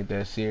me it ain't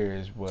that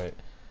serious, but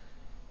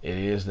it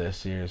is that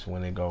serious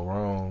when it go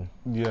wrong.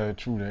 Yeah,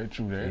 true that.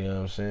 You know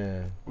what I'm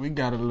saying? We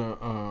got a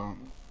little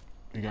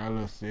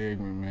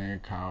segment, man,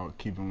 called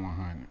Keeping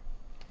 100.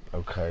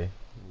 Okay.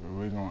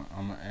 I'm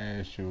gonna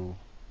ask you.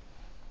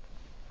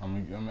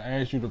 I'm gonna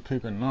ask you to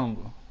pick a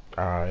number.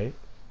 All right.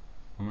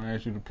 I'm gonna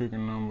ask you to pick a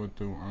number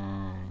through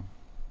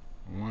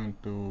 1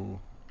 through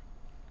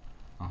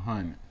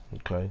 100.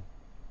 Okay.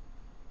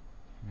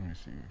 Let me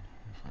see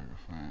if I can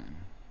find it.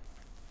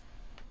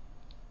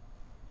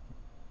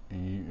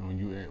 And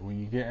when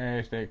you get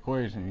asked that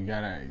question, you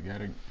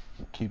gotta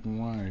keep in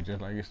mind, just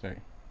like you say.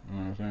 You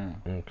know what I'm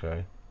saying?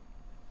 Okay.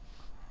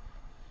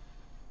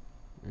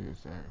 It's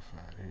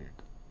certified. Here you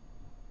go.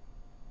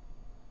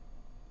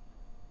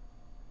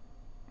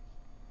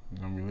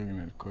 I'm gonna be looking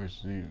at the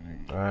questions either,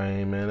 nigga. All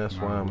right, man. That's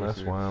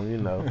why I'm, you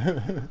know.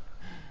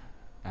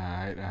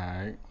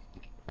 Alright.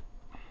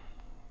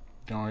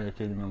 Go ahead and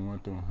pick a number 1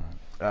 through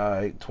 100. All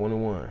right,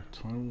 21.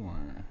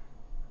 21.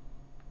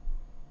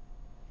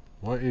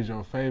 What is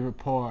your favorite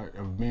part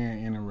of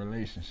being in a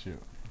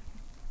relationship?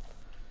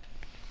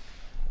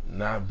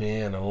 Not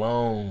being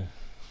alone.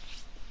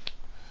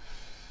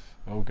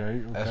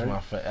 Okay.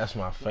 That's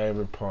my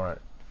favorite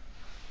part.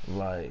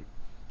 Like,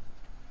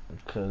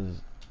 because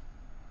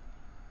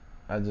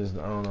I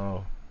don't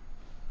know.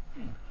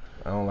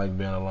 I don't like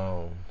being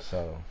alone.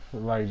 So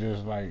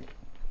just like,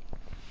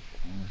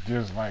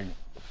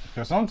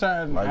 cause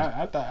sometimes Like-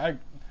 I thought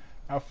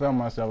I felt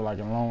myself like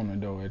alone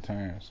though at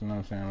times. You know what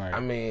I'm saying? Like, I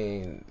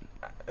mean,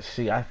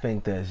 see, I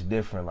think that's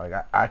different. Like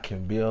I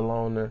can be a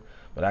loner,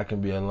 but I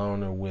can be a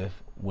loner with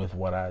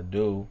what I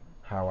do,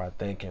 how I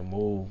think and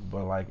move.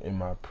 But like in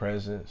my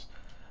presence,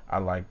 I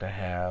like to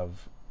have,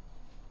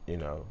 you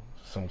know,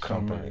 some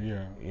company.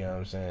 Yeah. You know what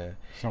I'm saying?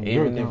 Some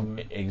Even good if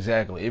company.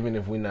 exactly, even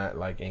if we're not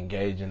like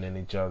engaging in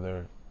each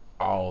other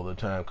all the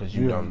time, because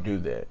you Yeah. don't do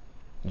that.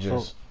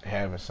 Just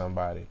having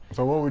somebody.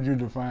 So what would you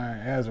define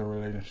as a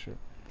relationship?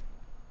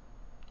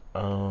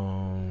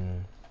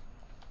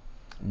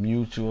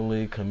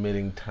 Mutually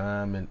committing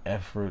time and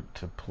effort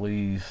to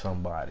please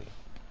somebody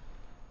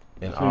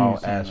in all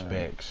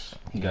aspects.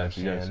 You know what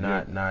I'm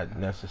saying? Not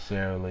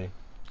necessarily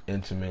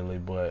intimately,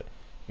 but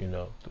you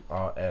know,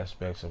 all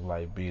aspects of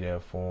life. Be there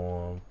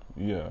for them.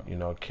 Yeah. You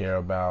know, care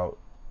about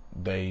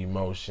their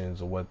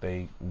emotions or what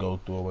they go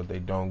through or what they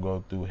don't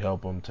go through.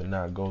 Help them to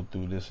not go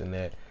through this and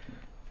that.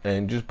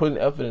 And just putting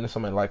effort into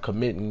somebody, like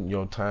committing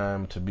your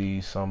time to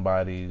be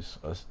somebody's,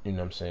 you know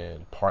what I'm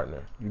saying,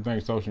 partner. You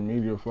think social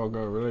media fuck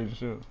up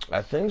relationships?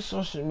 I think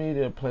social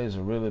media plays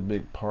a really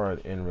big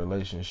part in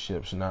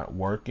relationships not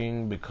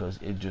working because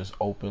it just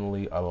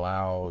openly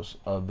allows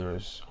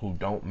others who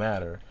don't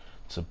matter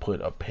to put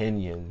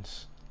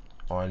opinions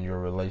on your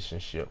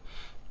relationship.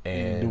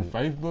 And do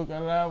Facebook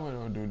allow it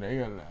or do they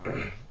allow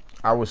it?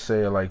 I would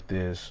say it like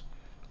this.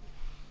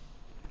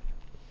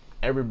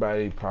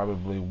 Everybody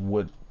probably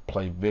would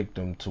play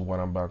victim to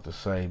what I'm about to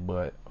say,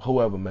 but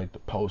whoever make the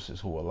post is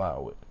who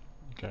allow it.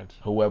 Gotcha.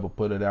 Whoever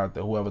put it out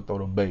there, whoever throw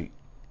the bait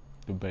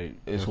Debate.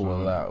 is who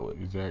allow it.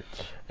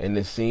 Exactly. And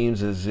it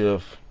seems as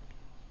if,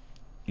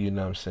 you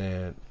know what I'm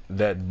saying,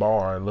 that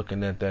bar,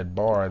 looking at that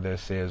bar that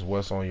says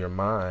what's on your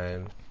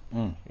mind,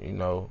 you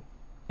know,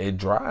 it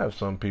drives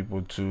some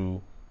people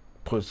to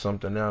put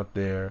something out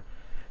there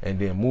and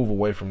then move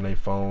away from their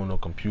phone or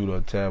computer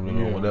or tablet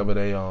or whatever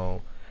they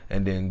own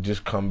and then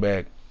just come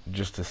back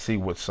just to see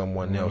what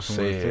someone else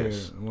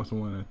says. What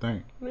someone to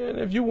think. And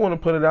if you want to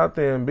put it out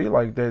there and be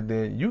like that,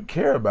 then you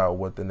care about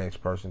what the next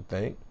person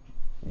think.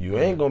 You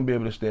ain't gonna be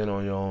able to stand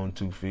on your own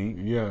 2 feet.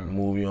 Yeah.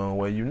 Move your own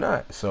way. You're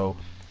not. So,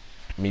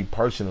 me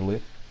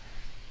personally,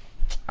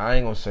 I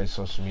ain't gonna say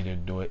social media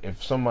do it.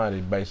 If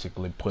somebody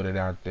basically put it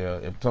out there,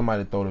 if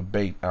somebody throw the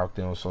bait out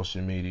there on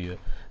social media,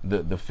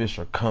 the fish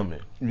are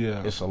coming.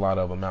 Yeah. It's a lot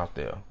of them out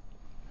there.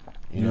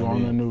 You know what I on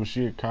mean? the new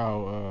shit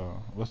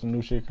called what's the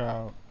new shit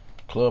called?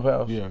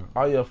 Clubhouse? Yeah.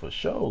 Oh yeah, for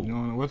sure. You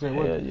know what's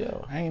that? Yeah.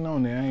 I ain't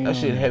on that. That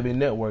shit heavy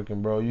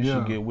networking, bro. You Yeah.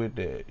 should get with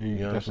that. You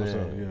know what I'm That's what's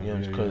saying? up. Yeah, you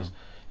know, because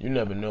you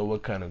never know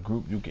what kind of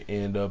group you can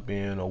end up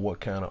in, or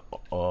what kind of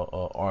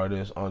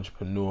artist,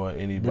 entrepreneur,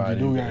 anybody. But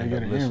you do can gotta end get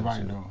up an listening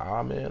invite to. though.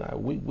 Ah man,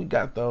 we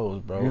got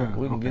those, bro. Yeah,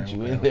 We can okay, get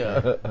you okay, in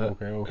there.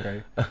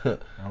 Okay.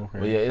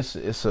 But yeah, it's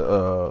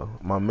a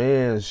my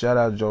man. Shout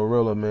out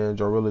Jorilla, man.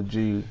 Jorilla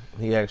G.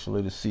 He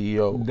actually the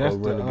CEO of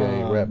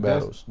Renegade Rap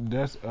Battles.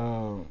 That's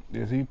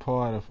is he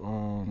part of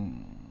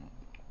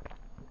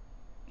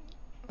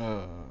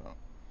I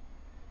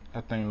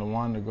think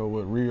LaWanda go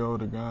with Rio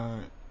the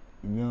God.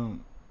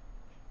 Them.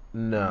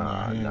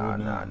 Nah.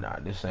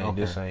 This ain't him.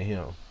 This ain't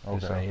him.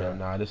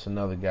 Nah, this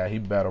another guy. He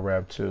battle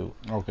rap too.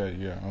 Okay,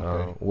 yeah.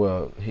 Okay.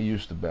 Well, he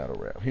used to battle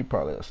rap. He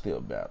probably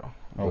still battle.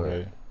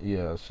 Okay. But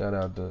yeah, shout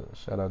out to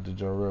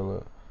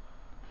Jorilla.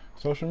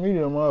 Social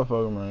media,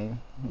 motherfucker,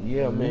 man.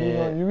 Yeah,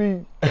 man. You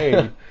be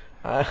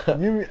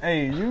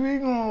you be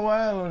going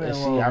wild on that.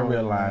 See, I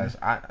realize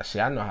I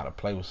know how to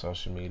play with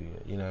social media.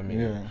 You know what I mean?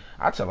 Yeah.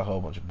 I tell a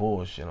whole bunch of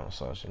bullshit on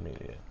social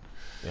media.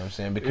 You know what I'm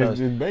saying? Because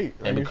it's bait,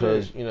 and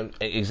because you know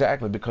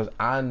exactly because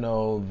I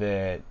know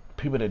that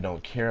people that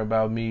don't care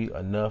about me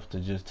enough to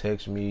just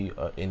text me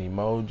an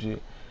emoji,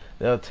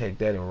 they'll take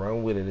that and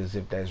run with it as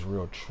if that's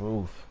real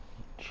truth.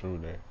 True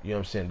that. You know what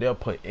I'm saying? They'll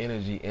put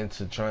energy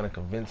into trying to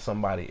convince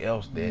somebody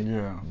else that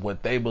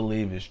what they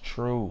believe is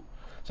true.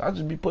 So I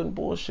just be putting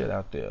bullshit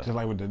out there. Just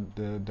like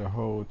with the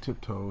whole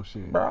tiptoe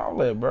shit. Bro, all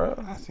that, bro.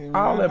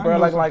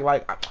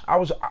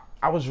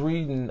 I was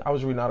reading all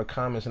the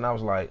comments and I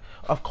was like,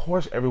 of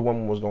course every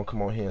woman was gonna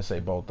come on here and say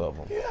both of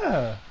them.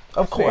 Yeah.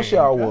 Of course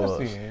y'all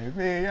was.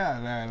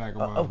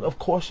 Of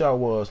course y'all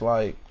was.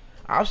 Like,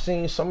 I've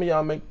seen some of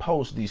y'all make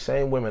posts, these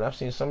same women, I've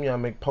seen some of y'all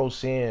make posts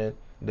saying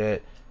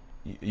that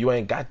you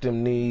ain't got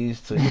them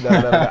knees to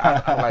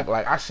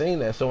I seen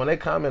that. So when they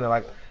commented,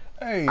 like,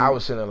 hey, I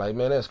was sitting there like,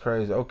 man, that's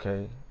crazy.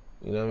 Okay.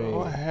 You know what I mean?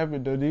 What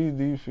happened though?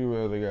 These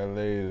females that got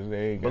ladies,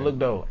 they ain't got. But look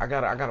though, I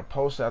got a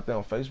post out there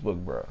on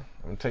Facebook, bro.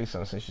 I'm gonna tell you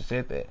something since you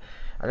said that.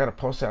 I got a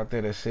post out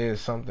there that says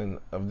something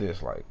of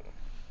this, like,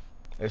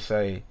 they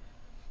say,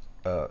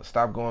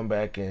 stop going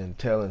back and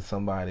telling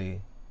somebody,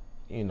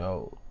 you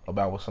know,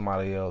 about what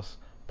somebody else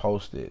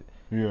posted.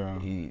 Yeah.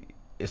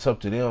 It's up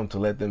to them to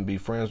let them be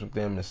friends with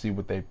them and see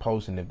what they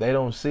post. And if they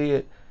don't see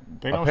it,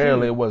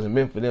 apparently it wasn't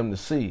meant for them to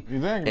see.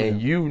 Exactly.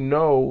 And you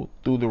know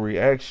through the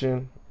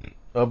reaction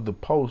of the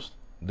post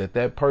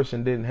that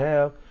person didn't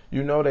have,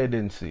 you know they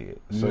didn't see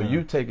it. So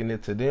you taking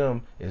it to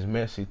them is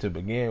messy to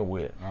begin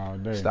with. Oh,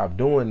 stop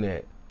doing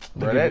that.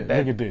 Bro, look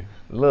at this.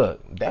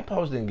 Look, that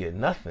post didn't get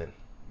nothing.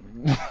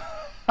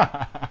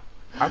 I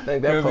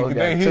think that post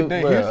got hit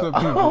some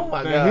people. Oh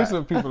my God. They hit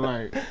some people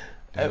like,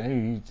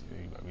 hey,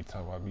 we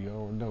talk about me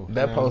overdose.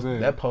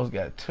 That post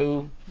got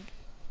two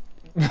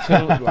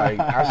like,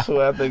 I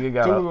swear I think it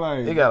got a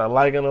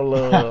like and a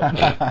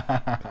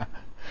love.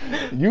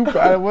 You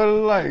probably would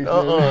have liked it.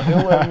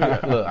 It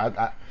wasn't me. Look,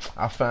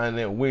 I find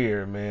that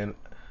weird, man.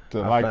 To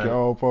like your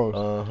old post.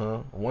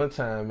 One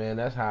time, man,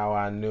 that's how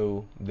I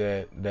knew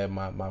that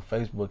my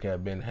Facebook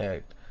had been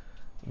hacked,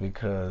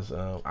 because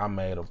I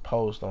made a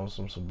post on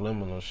some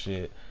subliminal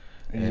shit,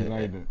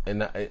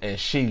 and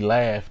she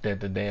laughed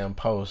at the damn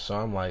post. So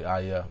I'm like, oh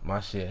yeah,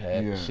 my shit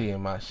hacked. Yeah. She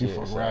and my shit. She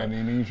fucked right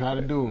and you try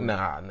to do it.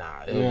 Nah.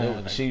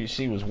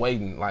 She was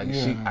waiting, like,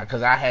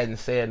 because I hadn't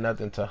said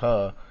nothing to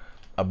her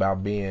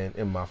about being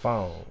in my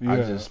phone. I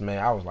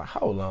was like,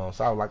 hold on.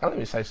 So I was like, let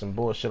me say some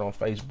bullshit on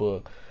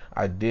Facebook.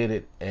 I did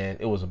it, and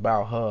it was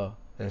about her.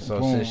 And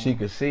so since she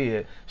could see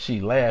it, she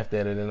laughed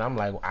at it, and I'm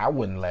like, I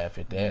wouldn't laugh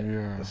at that.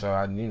 Yeah. So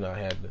I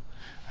had to.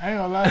 I ain't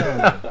gonna lie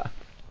to you.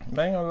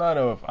 They ain't gonna lie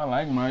to you. If I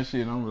like my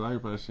shit, I'm gonna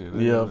like my shit.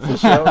 Yeah, for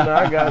sure. No,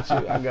 I got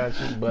you.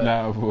 But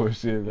nah,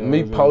 bullshit.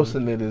 Me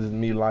posting it is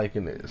me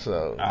liking it.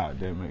 So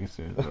that makes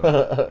sense.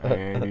 I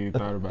ain't even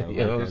thought about it.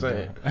 You know what I'm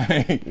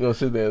saying? You gonna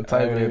sit there and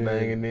type that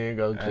thing and then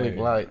go click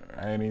like.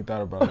 I ain't even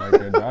thought about it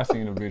like that. I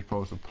seen a bitch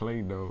post a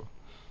plate though,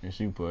 and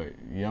she put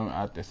young.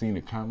 I seen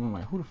the comment. I'm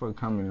like, who the fuck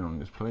commented on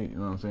this plate? You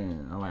know what I'm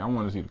saying? I'm like, I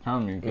want to see the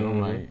comment because I'm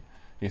like,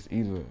 it's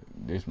either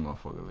this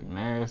motherfucker look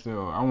nasty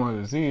or I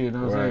wanted to see it, you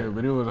know what I'm saying?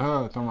 But it was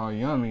her talking about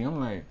yummy. I'm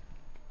like,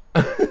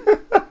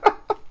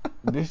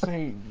 this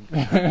ain't, you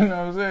know what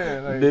I'm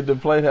saying? Like, did the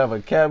plate have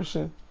a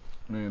caption?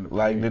 Man,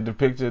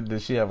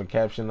 did she have a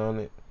caption on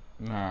it?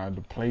 Nah, the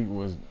plate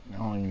was, I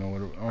don't even know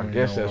what it was. I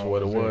guess that's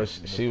what it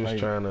was. She was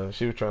trying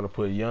to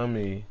put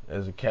yummy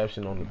as a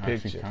caption on the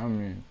picture. She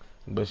commented.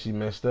 But she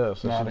messed up.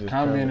 So she just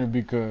commented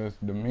because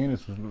the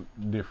minutes was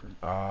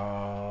different.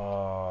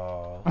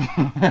 Oh.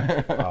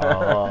 Okay.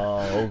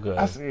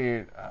 I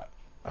said,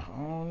 I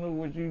don't know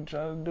what you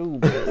trying to do,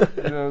 but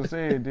you know what I'm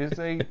saying? This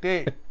ain't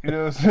that. You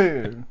know what I'm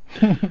saying?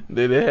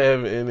 Did it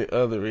have any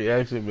other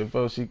reaction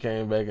before she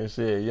came back and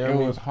said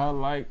yummy? It was her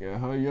like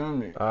and her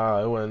yummy. It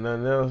wasn't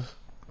nothing else.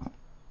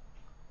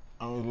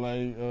 I was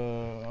like,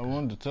 I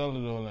wanted to tell her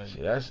though, like,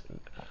 see, that's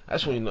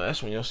when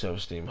your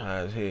self-esteem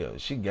high as hell.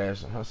 She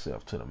gassing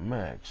herself to the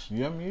max.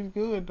 Yeah, I mean, it's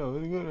good though.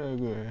 It's good to have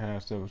good high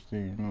self-esteem.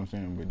 You know what I'm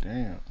saying? But damn,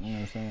 you know what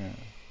I'm saying?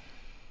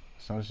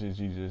 Some shit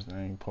you just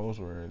ain't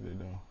post-worthy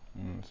though.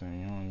 You know what I'm saying?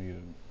 You don't need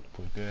to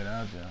put that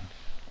out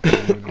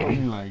there.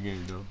 You like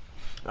it though.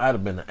 I'd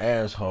have been an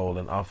asshole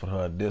and offered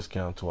her a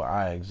discount to an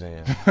eye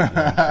exam. You know what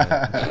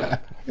I'm saying?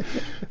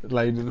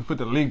 Like, just put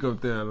the link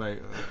up there.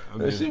 Like,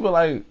 And she was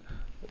like,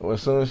 well,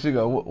 as soon as she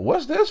go,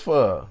 "What's this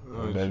for?"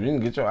 Baby, you can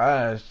get your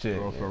eyes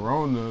checked. or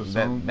Corona or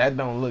something. That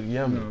don't look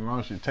yummy. You know,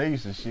 lost your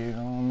taste and shit. I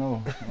don't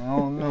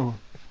know.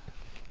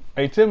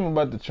 Hey, tell me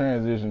about the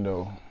transition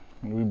though.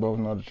 We both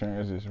know the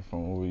transition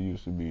from what we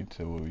used to be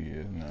to what we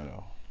is now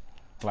though.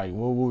 Like,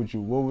 what would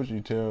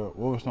you tell?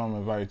 What was some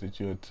advice that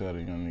you would tell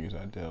the young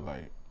niggas out there?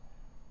 Like,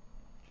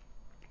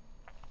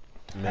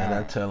 man,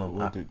 I tell them,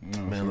 look,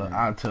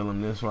 I tell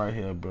them this right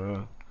here,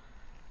 bro.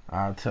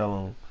 I tell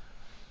them,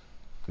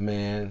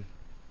 man,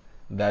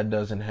 that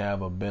doesn't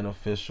have a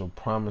beneficial,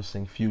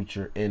 promising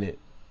future in it.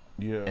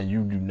 Yeah. And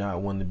you do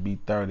not want to be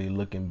 30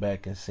 looking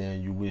back and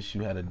saying you wish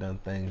you had done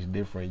things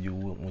different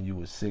when you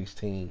was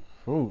 16.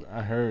 Ooh,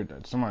 I heard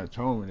that. Somebody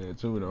told me that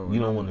too, though. You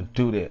don't want to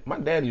do that. My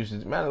dad used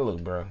to, man,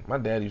 look, bro. My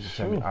dad used to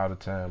tell me all the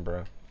time,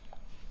 bro.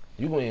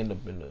 You going to end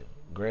up in the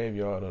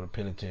graveyard or the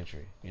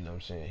penitentiary. You know what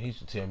I'm saying? He used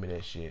to tell me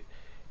that shit.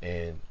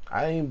 And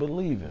I didn't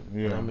believe him.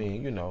 Yeah. I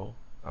mean, you know,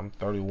 I'm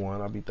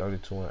 31. I'll be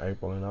 32 in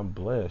April, and I'm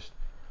blessed.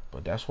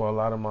 But that's where a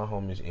lot of my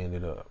homies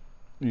ended up.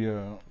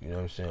 Yeah. You know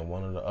what I'm saying?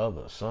 One or the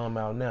other. Some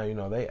out now, you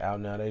know, they out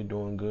now, they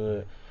doing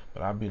good.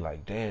 But I'd be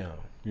like, damn.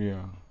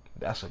 Yeah.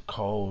 That's a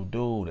cold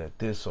dude at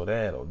this or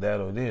that or that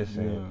or this.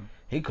 And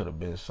he could have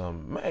been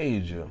something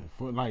major.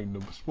 For like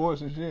the sports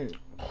and shit.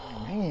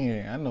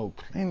 Man, I know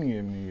plenty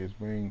of niggas,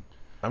 man.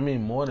 I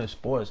mean, more than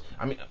sports.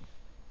 I mean,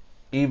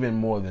 even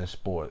more than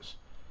sports.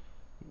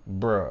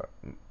 Bruh.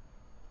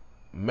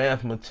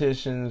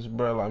 Mathematicians,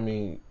 bruh. I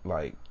mean,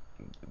 like,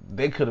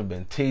 they could have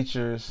been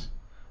teachers.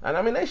 And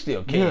I mean, they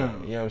still can. Yeah.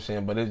 You know what I'm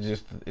saying? But it's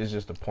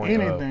just the point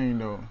anything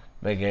though.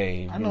 They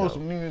gave. I know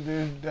some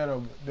niggas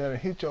that'll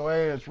hit your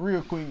ass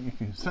real quick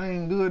if you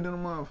sing good than a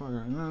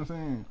motherfucker. You know what I'm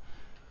saying?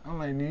 I'm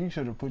like, nigga, you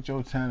should have put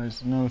your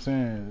talents, you know what I'm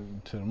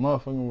saying, to the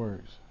motherfucking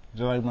words.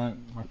 Just like my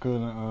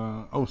cousin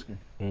Oski.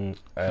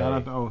 Shout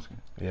out to Oski.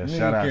 Yeah, nigga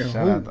shout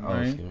out to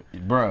man. Oski.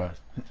 Bruh,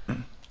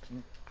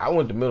 I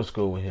went to middle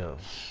school with him.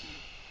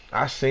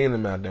 I seen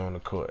him out there on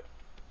the court.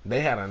 They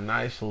had a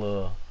nice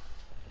little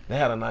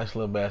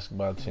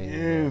basketball team.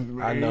 Yes,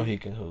 man. I know he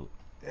can hoop.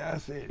 I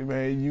said,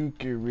 man, you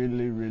can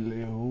really,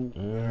 really hoop.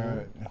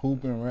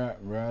 Hoop and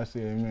rap, bro. I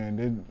said,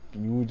 man,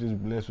 you were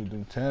just blessed with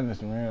them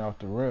talents, man, off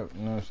the rep.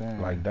 You know what I'm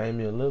saying? Like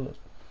Damian Lillard.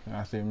 And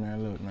I said,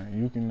 man, look,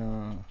 man, you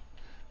can,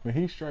 but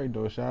he's straight,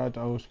 though. Shout out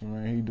to Oski,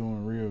 man. He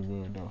doing real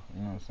good, though.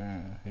 You know what I'm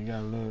saying? He got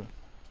a little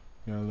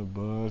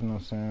buzz, you know what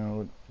I'm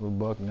saying, with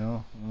Buck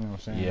now. You know what I'm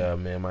saying? Yeah,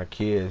 man, my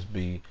kids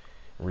be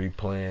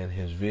replaying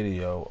his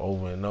video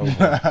over and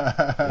over.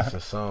 It's a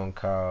song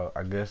called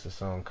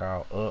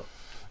Up.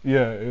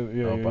 Yeah,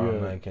 Up All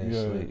Night Can't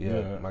Sleep.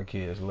 Yeah, my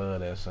kids love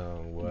that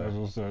song, boy. That's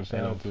what's up.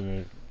 Shout out to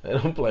that. They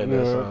don't play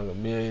that song a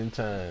million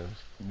times.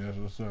 That's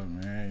what's up,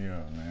 man.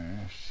 Yeah,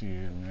 man. Shit,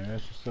 man.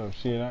 That's what's up.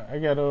 Shit, I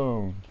got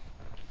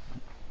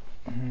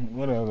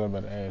what else I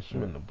about to ask you?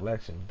 I'm in the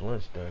Blacks and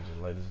Blunts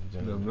dungeon, ladies and The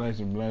gentlemen. Blacks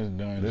and Blunts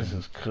dungeon. This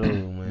is cool,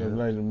 man. The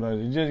Blacks and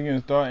Blunts. It's just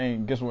getting started.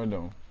 And guess what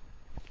though?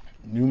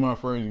 You my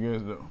first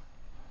guest though.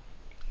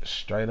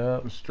 Straight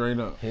up. Straight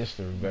up.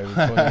 History, baby.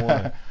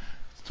 21.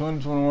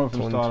 2021 for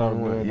the start off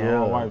good. Yeah.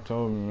 My wife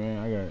told me,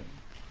 man,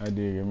 I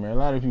did get married. A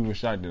lot of people were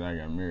shocked that I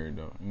got married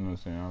though. You know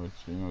what I'm saying?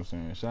 You know what I'm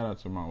saying? Shout out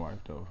to my wife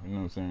though. You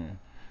know what I'm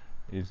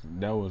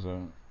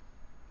saying?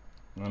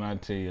 When I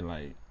tell you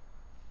like,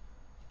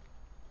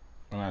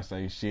 when I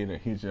say shit that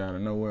hit you out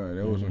of nowhere,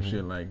 there was some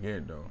shit like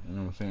that though. You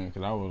know what I'm saying?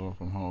 Cause I was on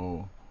some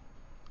whole,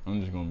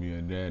 I'm just gonna be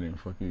a dad and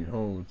fuck you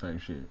whole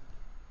type shit.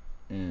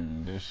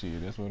 And that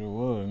shit, that's what it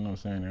was. You know what I'm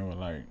saying? They were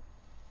like,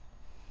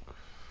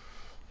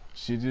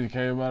 shit just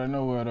came out of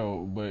nowhere though.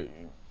 But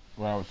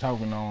what I was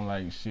talking on,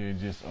 like shit,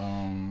 just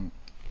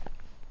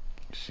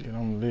shit,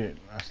 I'm lit.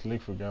 I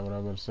slick forgot what I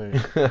was about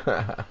to say.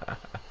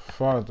 As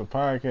far as the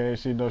podcast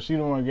shit though, she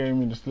the one gave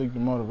me the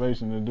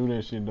motivation to do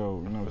that shit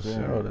though. You know what I'm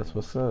saying? Sure, that's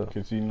what's up.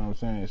 Cause you know what I'm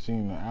saying,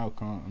 seeing the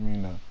outcome. I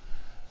mean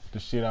the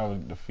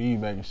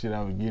feedback and shit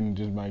I was getting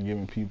just by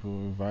giving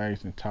people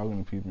advice and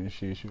talking to people and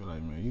shit. She was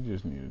like, man, you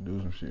just need to do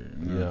some shit.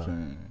 You know what I'm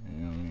saying? You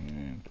know what I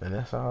mean? And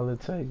that's all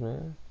it takes,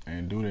 man.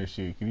 And do that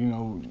shit. Cause you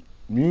know,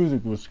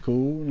 music was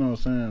cool. You know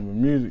what I'm saying? But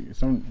music,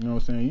 you know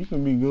what I'm saying? You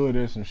can be good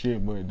at some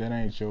shit, but that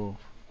ain't your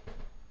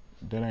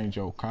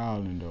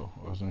calling though,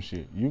 or some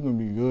shit. You can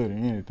be good at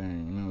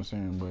anything, you know what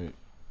I'm saying?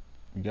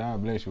 But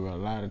God bless you with a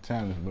lot of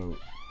talents, but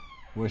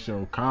what's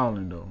your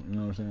calling though? You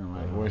know what I'm saying?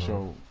 Like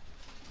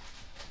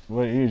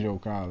what is your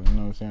calling? You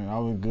know what I'm saying? I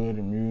was good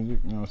at music,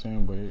 you know what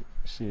I'm saying?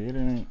 But shit, it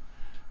ain't.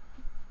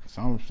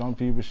 Some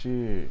people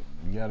shit,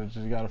 you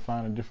just gotta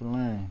find a different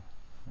lane.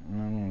 You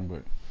know what I mean?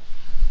 But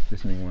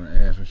this nigga wanna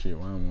ask for shit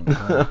while I'm on the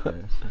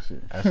podcast.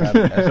 Shit.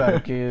 That's how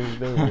the kids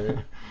do,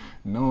 man.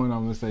 Knowing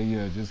I'm gonna say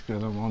yeah just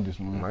cause I'm on this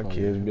one. My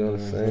kids be on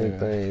the same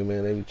thing,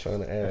 man. They be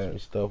trying to ask me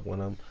stuff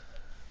when I'm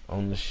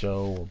on the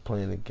show or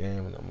playing the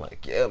game, and I'm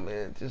like, yeah,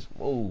 man, just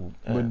move.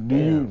 But do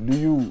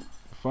you?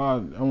 I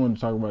want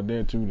to talk about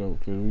that too, though,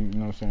 because you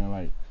know what I'm saying.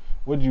 Like,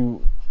 what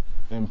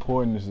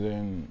importance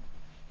in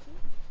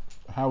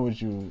how would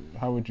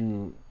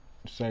you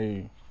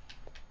say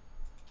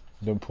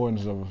the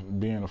importance of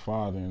being a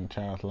father in a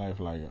child's life?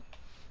 Like,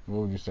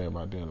 what would you say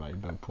about that?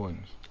 Like the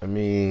importance. I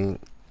mean,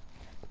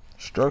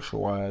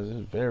 structure-wise,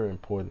 it's very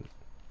important.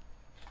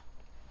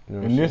 You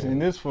know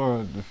And this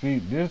for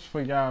this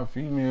for y'all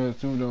females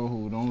too though,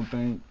 who don't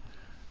think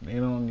they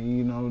don't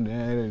need no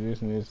dad or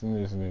this and this and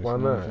this and this. Why you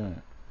know not? What I'm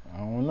saying? I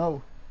don't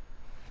know.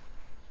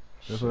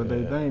 That's what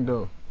they Shit. think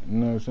though. You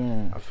know what I'm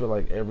saying? I feel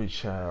like every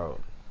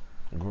child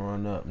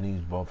growing up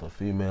needs both a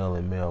female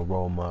and male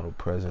role model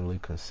presently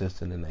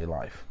consistent in their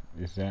life,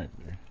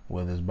 Exactly.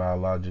 whether it's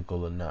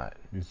biological or not.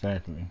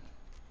 Exactly.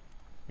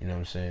 You know what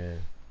I'm saying?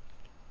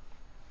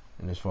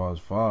 And as far as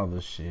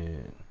father,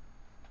 shit,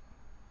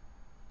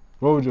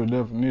 What would your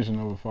definition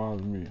of a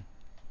father be?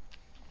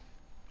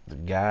 the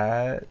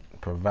guide,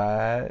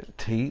 provide,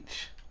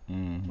 teach,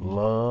 Mm-hmm.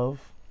 love.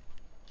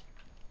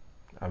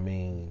 I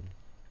mean,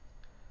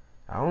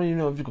 I don't even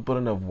know if you could put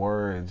enough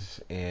words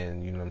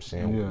in, you know what I'm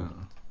saying, Yeah.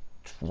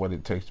 what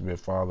it takes to be a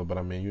father, but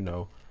I mean, you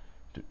know,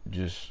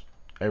 just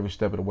every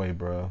step of the way,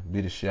 bro,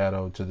 be the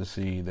shadow to the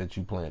seed that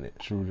you planted.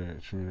 True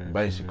that. True that.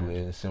 Basically,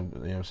 it's simple,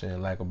 you know what I'm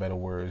saying, lack of better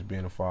words,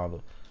 being a father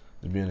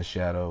is being the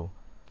shadow,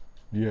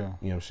 Yeah. you know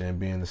what I'm saying,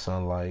 being the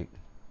sunlight,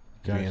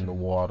 Gotcha. being the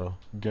water,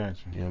 Gotcha.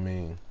 you know what I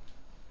mean,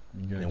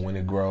 Gotcha. and when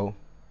it grow,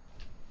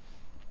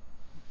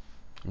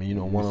 I mean, you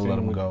don't You want to see let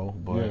them what- go,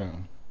 but yeah.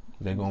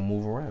 they gonna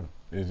move around.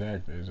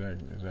 Exactly. I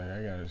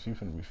got it. She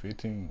finna be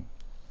 15.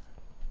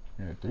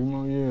 Yeah, 3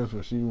 more years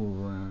before she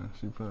move around.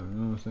 She probably, you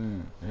know what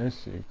I'm saying? That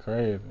shit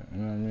crazy. You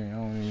know what I mean? I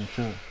don't even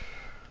trip.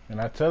 And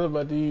I tell her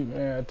about these,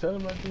 man. I tell her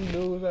about these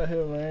dudes out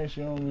here, man.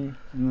 She don't be, you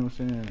know what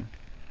I'm saying?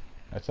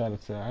 I try to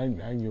tell. I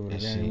give it a And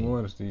game she-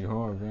 more to Steve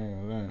Harvey.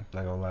 Ain't gonna lie.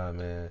 Not gonna lie,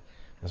 man.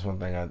 That's one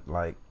thing I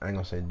like. I ain't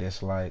gonna say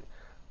dislike,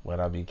 but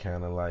I be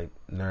kind of like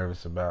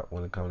nervous about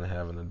when it comes to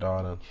having a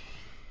daughter,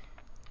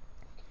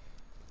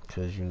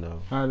 cause you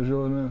know How old is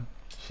yours now?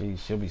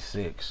 she'll be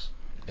 6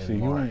 in See, you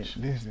March. ain't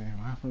listen.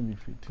 I'm finna be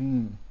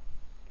 15.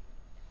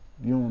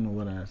 You don't know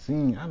what I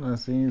seen. I done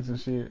seen some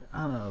shit.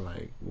 I done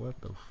like, what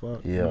the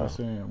fuck? You know what I'm Yeah.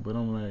 saying? But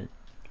I'm like,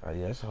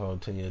 Yeah, it's a whole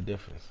 10-year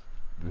difference.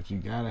 but you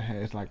gotta have,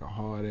 it's like a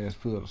hard ass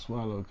pill to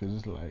swallow because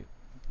it's like,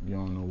 you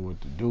don't know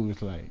what to do.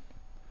 It's like,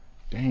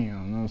 damn, you know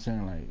what I'm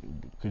saying?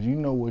 Like, because you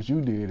know what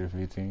you did at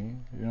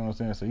 15. You know what I'm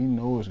saying? So you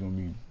know it's going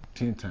to be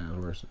 10 times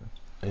worse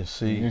And in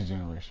see, this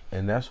generation.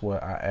 and that's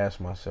what I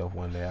asked myself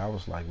one day. I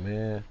was like,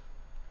 man,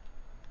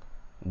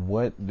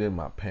 what did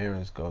my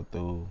parents go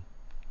through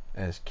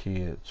as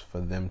kids for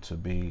them to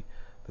be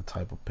the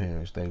type of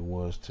parents they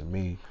was to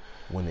me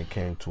when it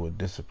came to a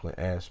discipline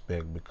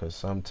aspect? Because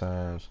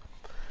sometimes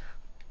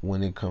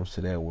when it comes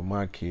to that with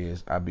my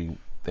kids, I be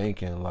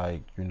thinking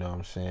like, you know what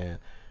I'm saying,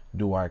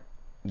 do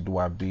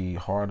I be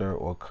harder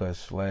or cut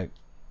slack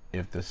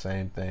if the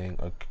same thing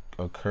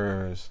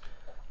occurs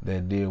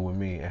that did with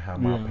me and how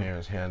my Yeah.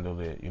 parents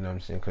handled it, you know what I'm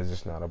saying? Because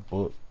it's not a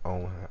book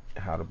on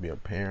how to be a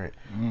parent.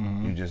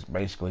 Mm-hmm. You just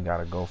basically got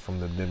to go from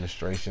the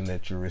demonstration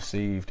that you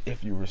received,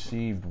 if you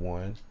received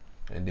one,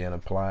 and then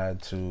apply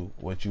it to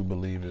what you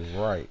believe is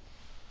right.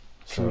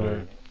 True So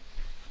that.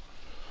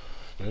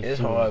 That's it's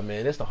true. hard,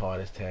 man. It's the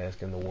hardest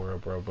task in the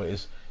world, bro. But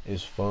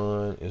it's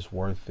fun. It's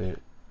worth it.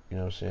 You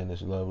know what I'm saying?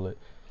 It's lovely.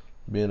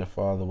 Being a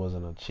father was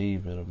an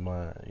achievement of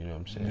mine. You know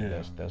what I'm saying?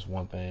 Yeah. That's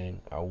one thing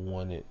I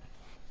wanted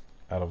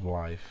out of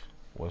life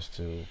was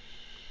to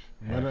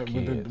have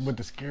kids. But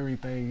the scary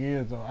thing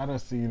is though, I done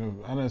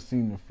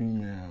seen the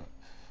female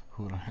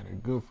who done had a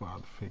good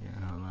father figure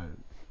in her life,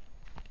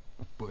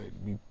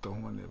 but be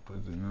throwing that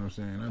pussy. You know what I'm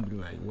saying? I'd be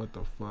like, what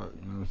the fuck?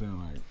 You know what I'm saying?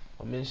 Like,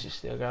 I mean, she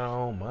still got her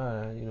own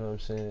mind. You know what I'm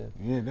saying?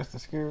 yeah, that's the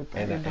scary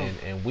thing.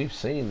 And we've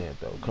seen that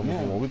though. Coming Yeah.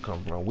 from where we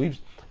come from,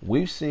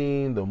 we've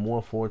seen the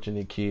more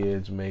fortunate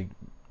kids make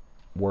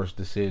worse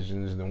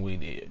decisions than we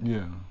did.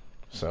 Yeah.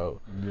 So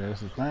Yeah, that's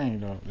the thing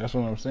though. That's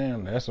what I'm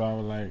saying. That's why I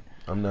was like,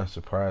 I'm not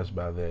surprised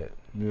by that.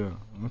 yeah,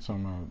 I'm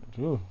talking about,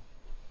 ooh,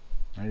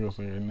 I ain't gonna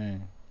say her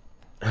name.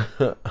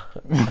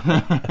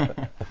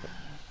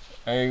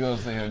 I ain't gonna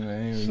say her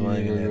name. You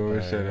Slanging ain't gonna that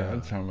go thing, shut yeah. up.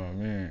 I'm talking about,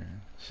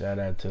 man, Shout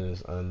out to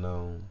this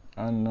unknown.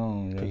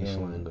 unknown Peace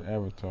goddamn slinger.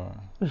 avatar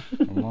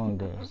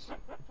among us.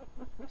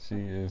 She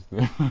is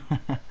the,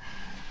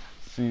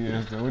 she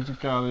is the, what you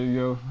call it,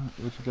 yo?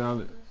 What you call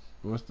it?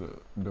 What's the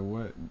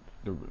what?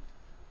 The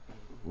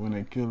when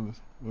they kill us,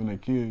 when they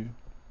kill you,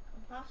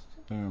 Imposter?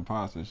 the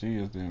imposter. She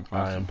is the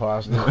I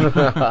imposter.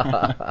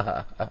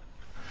 imposter.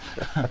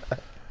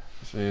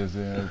 She is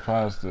the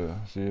imposter.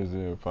 She is the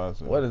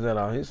imposter. What is that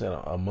on? He said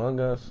Among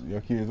Us.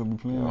 Your kids will be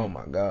playing? Oh it?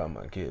 my God,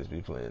 my kids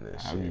be playing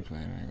that I be shit.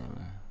 playing it, ain't gonna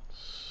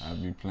lie. I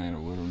be playing it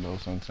with them though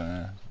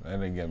sometimes. That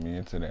they get me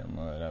into that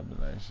mud. I be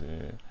like,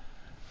 shit,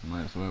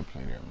 might as well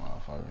play that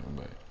motherfucker,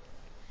 but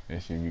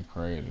that shit be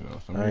crazy though.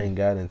 So I ain't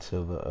got into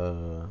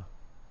the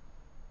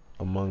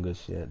Among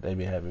Us yet. They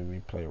be having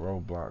me play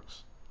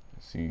Roblox.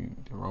 see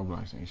the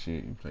Roblox ain't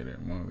shit. You play that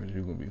Among Us,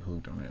 you gonna be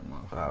hooked on that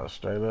motherfucker.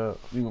 Straight up.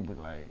 You gonna be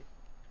like,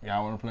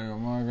 Y'all want to play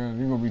Among Us?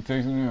 You gonna be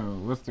texting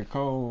them? What's the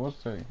code?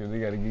 What's that? Cause they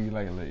gotta give you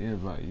like a little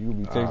invite. You gonna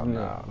be texting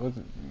them? What's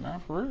it?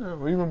 Not for real.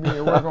 We gonna be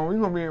at work on. We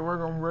gonna be at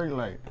work on break.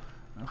 Like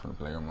I'm gonna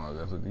play Among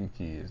Us with these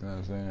kids. You know what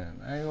I'm saying?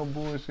 I ain't gonna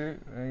bullshit.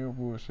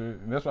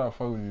 And that's why I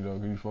fuck with you though.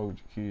 Cause you fuck with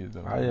your kids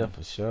though. Oh yeah,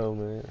 for sure,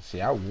 man. See,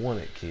 I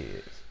wanted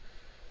kids.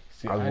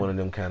 See, I was one of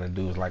them kind of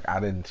dudes. Like I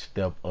didn't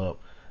step up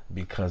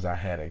because I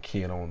had a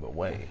kid on the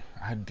way.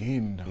 I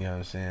didn't though. You know what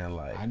I'm saying?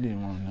 Like I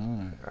didn't want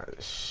none.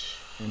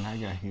 And I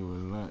got hit with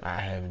a lot. I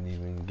haven't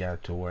even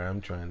got to where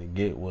I'm trying to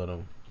get with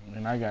them.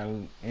 And like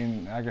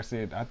I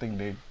said, I think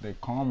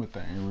that karma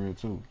thing real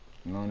too.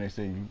 You know, when they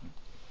say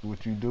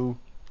what you do,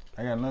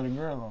 I got another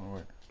girl on the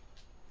way.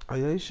 Oh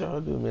yeah, you sure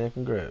do, man.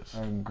 Congrats.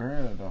 A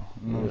girl though.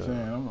 You know what I'm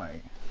saying? I'm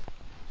like,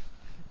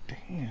 damn.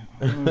 You know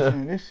what I'm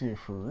saying? This shit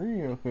for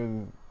real,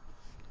 cause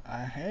I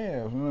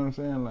have. You know what I'm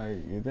saying? Like,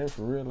 is that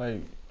for real?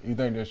 Like, you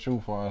think that's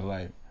true far as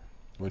like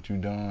what you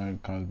done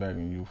comes back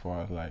in you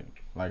far as like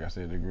I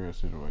said, the girl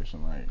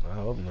situation, like. I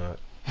hope not.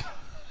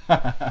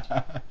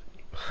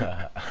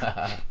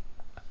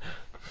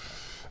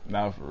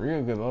 Nah, for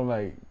real, cause I'm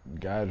like,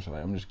 God is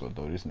like, I'm just gonna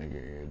throw this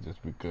nigga in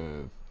just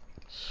because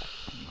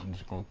I'm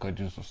just gonna cut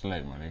you some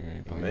slack, my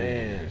nigga.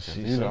 Man,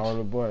 he's the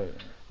older boy.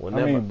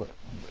 Whenever, I mean, but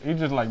he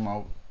just like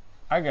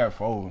I got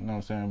 4, you know what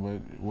I'm saying,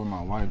 but with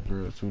my wife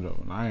girls too though.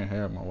 And I ain't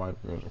have my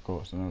wife girls, of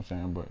course, you know what I'm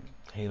saying, but.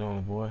 He the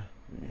only boy?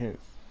 Yes.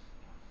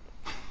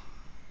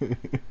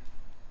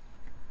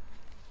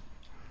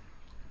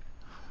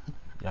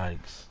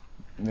 Yikes.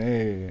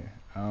 Yeah,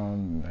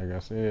 like I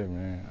said,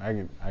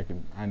 man,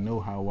 I know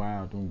how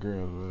wild them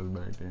girls was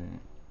back then.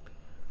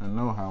 I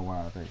know how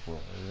wild they were.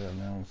 Yeah,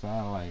 man. So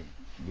I like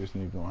this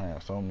nigga gonna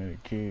have so many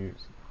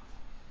kids,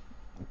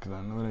 cause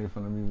I know they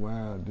finna be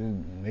wild.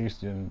 His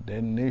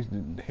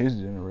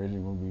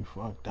generation gonna be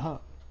fucked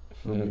up.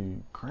 It's gonna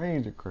be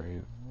crazy.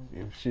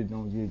 If shit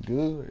don't get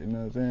good, you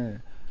know what I'm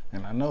saying.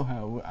 And I know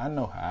how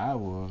I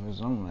was.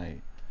 I'm like,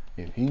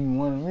 if he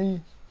wanted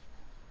me.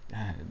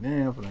 God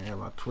damn, I'm gonna have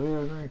about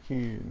 12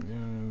 grandkids. You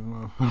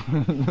know,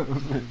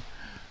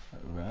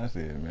 but I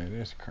said, man,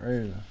 that's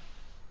crazy.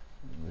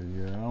 But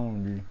yeah, I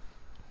don't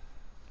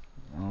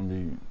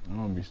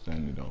be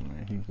stunning though,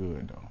 man. He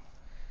good though.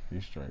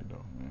 He straight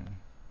though, man.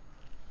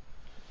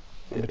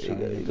 He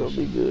gonna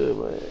be good,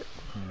 man.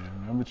 Yeah,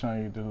 man, I've been trying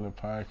to get this little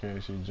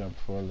podcast shit jumped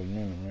for a little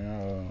minute,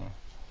 man.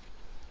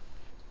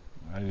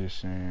 I just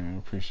saying,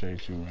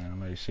 appreciate you, man.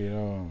 Like shit,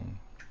 I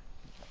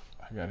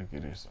gotta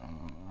get this.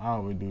 I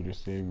always do this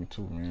segment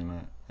too,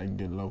 man. I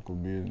get local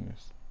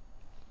business.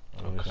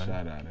 Okay.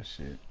 Shout out and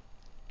shit.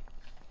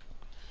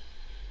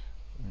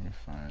 Let me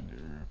find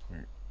it real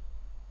quick.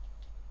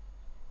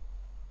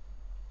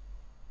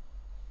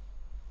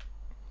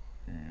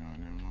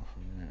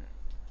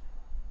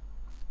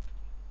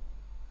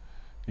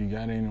 You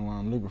got anyone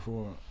I'm looking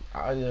for?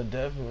 Oh yeah,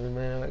 definitely,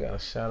 man. I gotta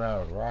shout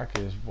out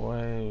Rockets,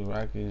 boy.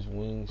 Rockets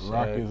Wing Shack.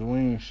 Rockets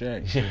Wing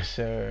Shack. Yes,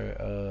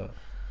 sir.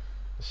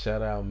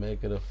 Shout out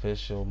Make It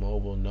Official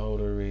Mobile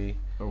Notary.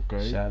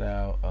 Okay. Shout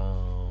out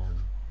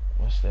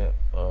what's that?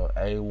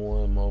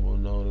 A1 Mobile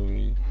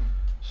Notary.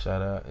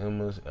 Shout out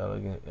Emma's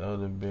Elegant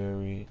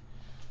Elderberry.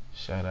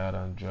 Shout out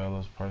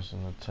Andrella's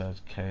Personal Touch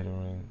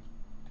Catering.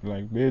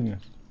 Like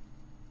business.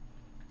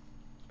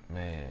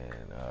 Man,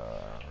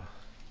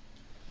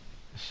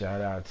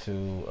 shout out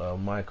to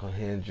Michael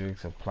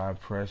Hendricks, Apply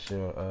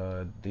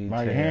Pressure Detailing.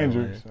 Mike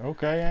Hendricks.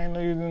 Okay, I ain't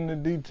know you was in the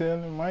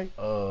detailing, Mike.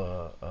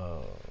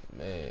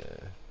 Man.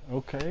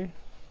 Okay.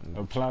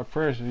 Apply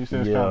Pressure. You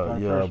said Apply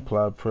Pressure.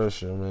 Apply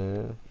Pressure,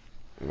 man.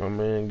 My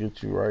man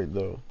get you right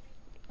though.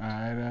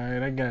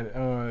 Alright. I got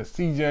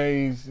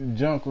CJ's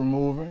Junk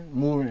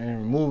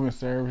Removing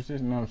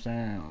Services, you know what I'm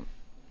saying?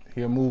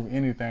 He'll move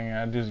anything.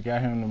 I just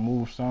got him to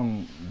move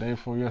something day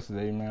before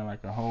yesterday, man,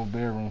 like a whole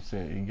bedroom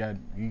set. He got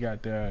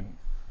there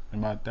in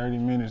about 30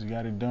 minutes,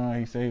 got it done.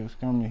 He said he was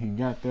coming, he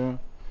got there.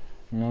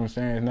 You know what I'm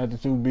saying? It's nothing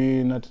too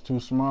big, nothing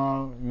too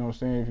small. You know what I'm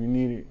saying? If you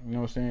need it, you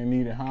know what I'm saying,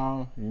 need it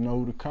how, you know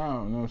who to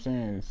call. You know what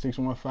I'm saying?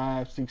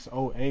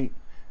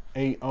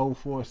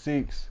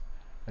 615-608-8046.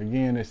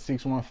 Again, that's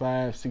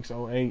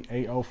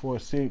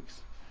 615-608-8046.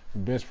 The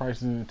best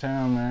prices in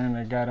town, man.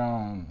 They got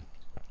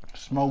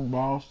Smoke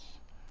Boss,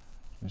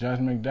 Josh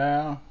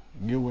McDowell.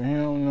 Get with him,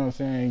 you know what I'm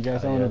saying? He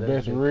got some of the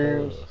best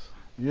ribs.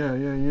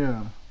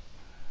 Yeah.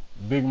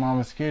 Big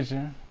Mama's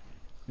Kitchen.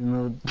 You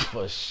know,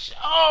 for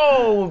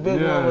sure,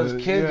 Big Mama's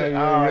Kitchen.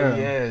 Yeah.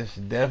 Yes,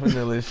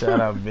 definitely shout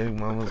out Big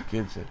Mama's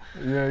Kitchen.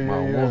 Yeah.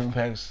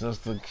 Wolfpack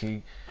sister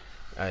Key.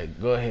 Hey,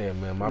 go ahead,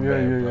 man. My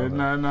bad, brother.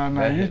 Nah.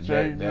 You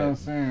straight. You know what I'm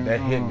saying? That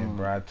hit me,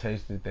 bro. I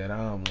tasted that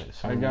omelet.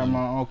 I got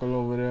my uncle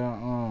over there.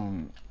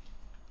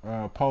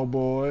 Po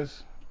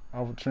Boys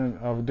off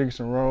of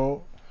Dixon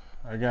Road.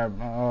 I got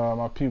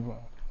my people,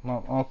 my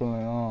uncle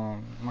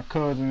and my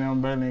cousin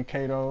them better than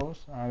Cato's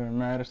out in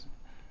Madison.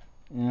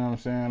 You know what I'm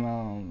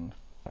saying?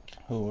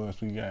 Who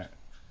else we got?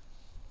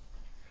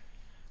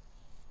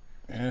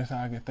 And that's all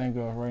I can think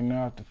of right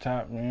now at the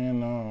top,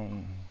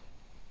 man.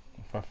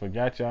 If I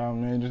forgot y'all,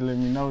 man, just let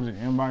me know. Just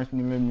inbox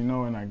me, let me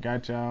know, and I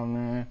got y'all,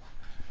 man.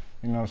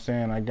 You know what I'm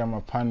saying? I got my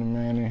partner,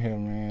 man, in here,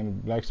 man. The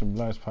Blacks and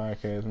Blunts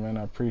podcast, man.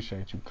 I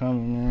appreciate you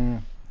coming,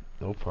 man.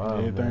 No problem,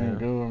 Everything man.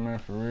 good, man.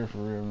 For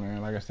real,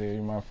 man. Like I said,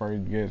 you my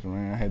first guest,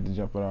 man. I had to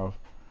jump it off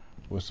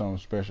with something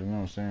special, you know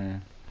what I'm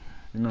saying?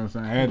 You know what I'm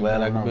saying? I had to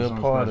Glad I jump it could be off a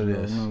with part something of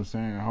special, this. You know what I'm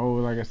saying? Whole,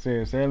 like I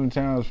said, Salem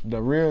Town,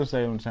 the real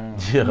Salem Town.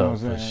 Yeah, you know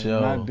what I'm for saying?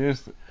 sure. Not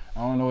this, I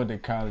don't know what they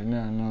call it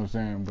now, you know what I'm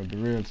saying? But the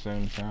real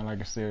Salem Town, like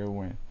I said,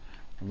 when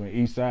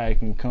each side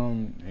can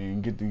come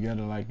and get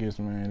together like this,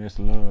 man, that's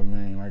love,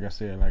 man. Like I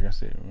said, you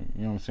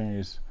know what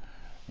I'm saying?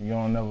 You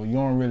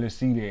don't really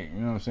see that,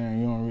 you know what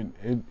I'm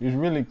saying? It's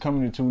really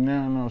coming to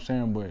now, you know what I'm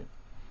saying? But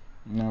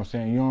you know what I'm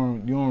saying?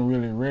 You don't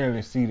really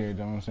rarely see that, you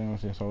know what I'm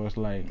saying? So it's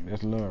like,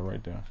 that's love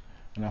right there.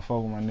 And I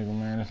fuck with my nigga,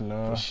 man, that's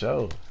love. For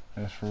sure.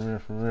 That's for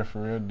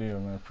real deal,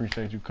 man.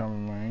 Appreciate you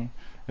coming, man.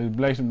 It's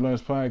Blacks and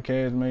Blunts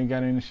podcast, man. You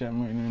got any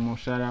more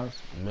shout outs?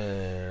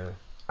 Man,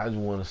 I just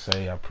want to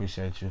say I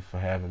appreciate you for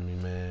having me,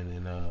 man.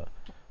 And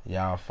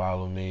y'all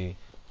follow me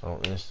on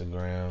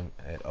Instagram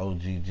at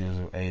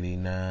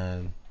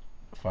OGJizzle89.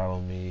 Follow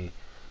me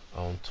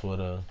on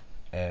Twitter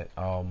at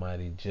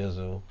Almighty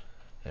Jizzle.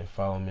 And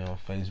follow me on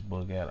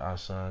Facebook at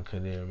Asan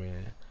Kadir,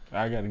 man.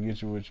 I got to get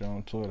you with you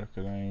on Twitter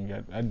because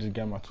I just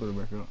got my Twitter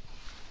back up.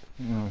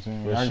 You know what I'm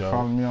saying? For Y'all sure. can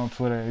follow me on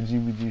Twitter at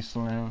GBG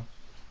Slam.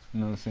 You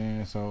know what I'm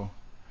saying? So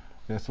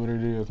that's what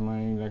it is,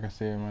 man. Like I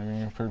said,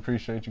 man,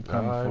 appreciate you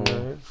coming All right, for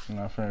man. You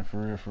know, for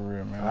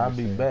real, man. I'll Like I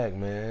be said, back,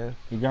 man.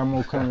 We got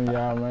more coming,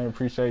 y'all, man.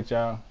 Appreciate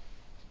y'all.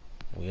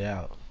 We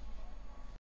out.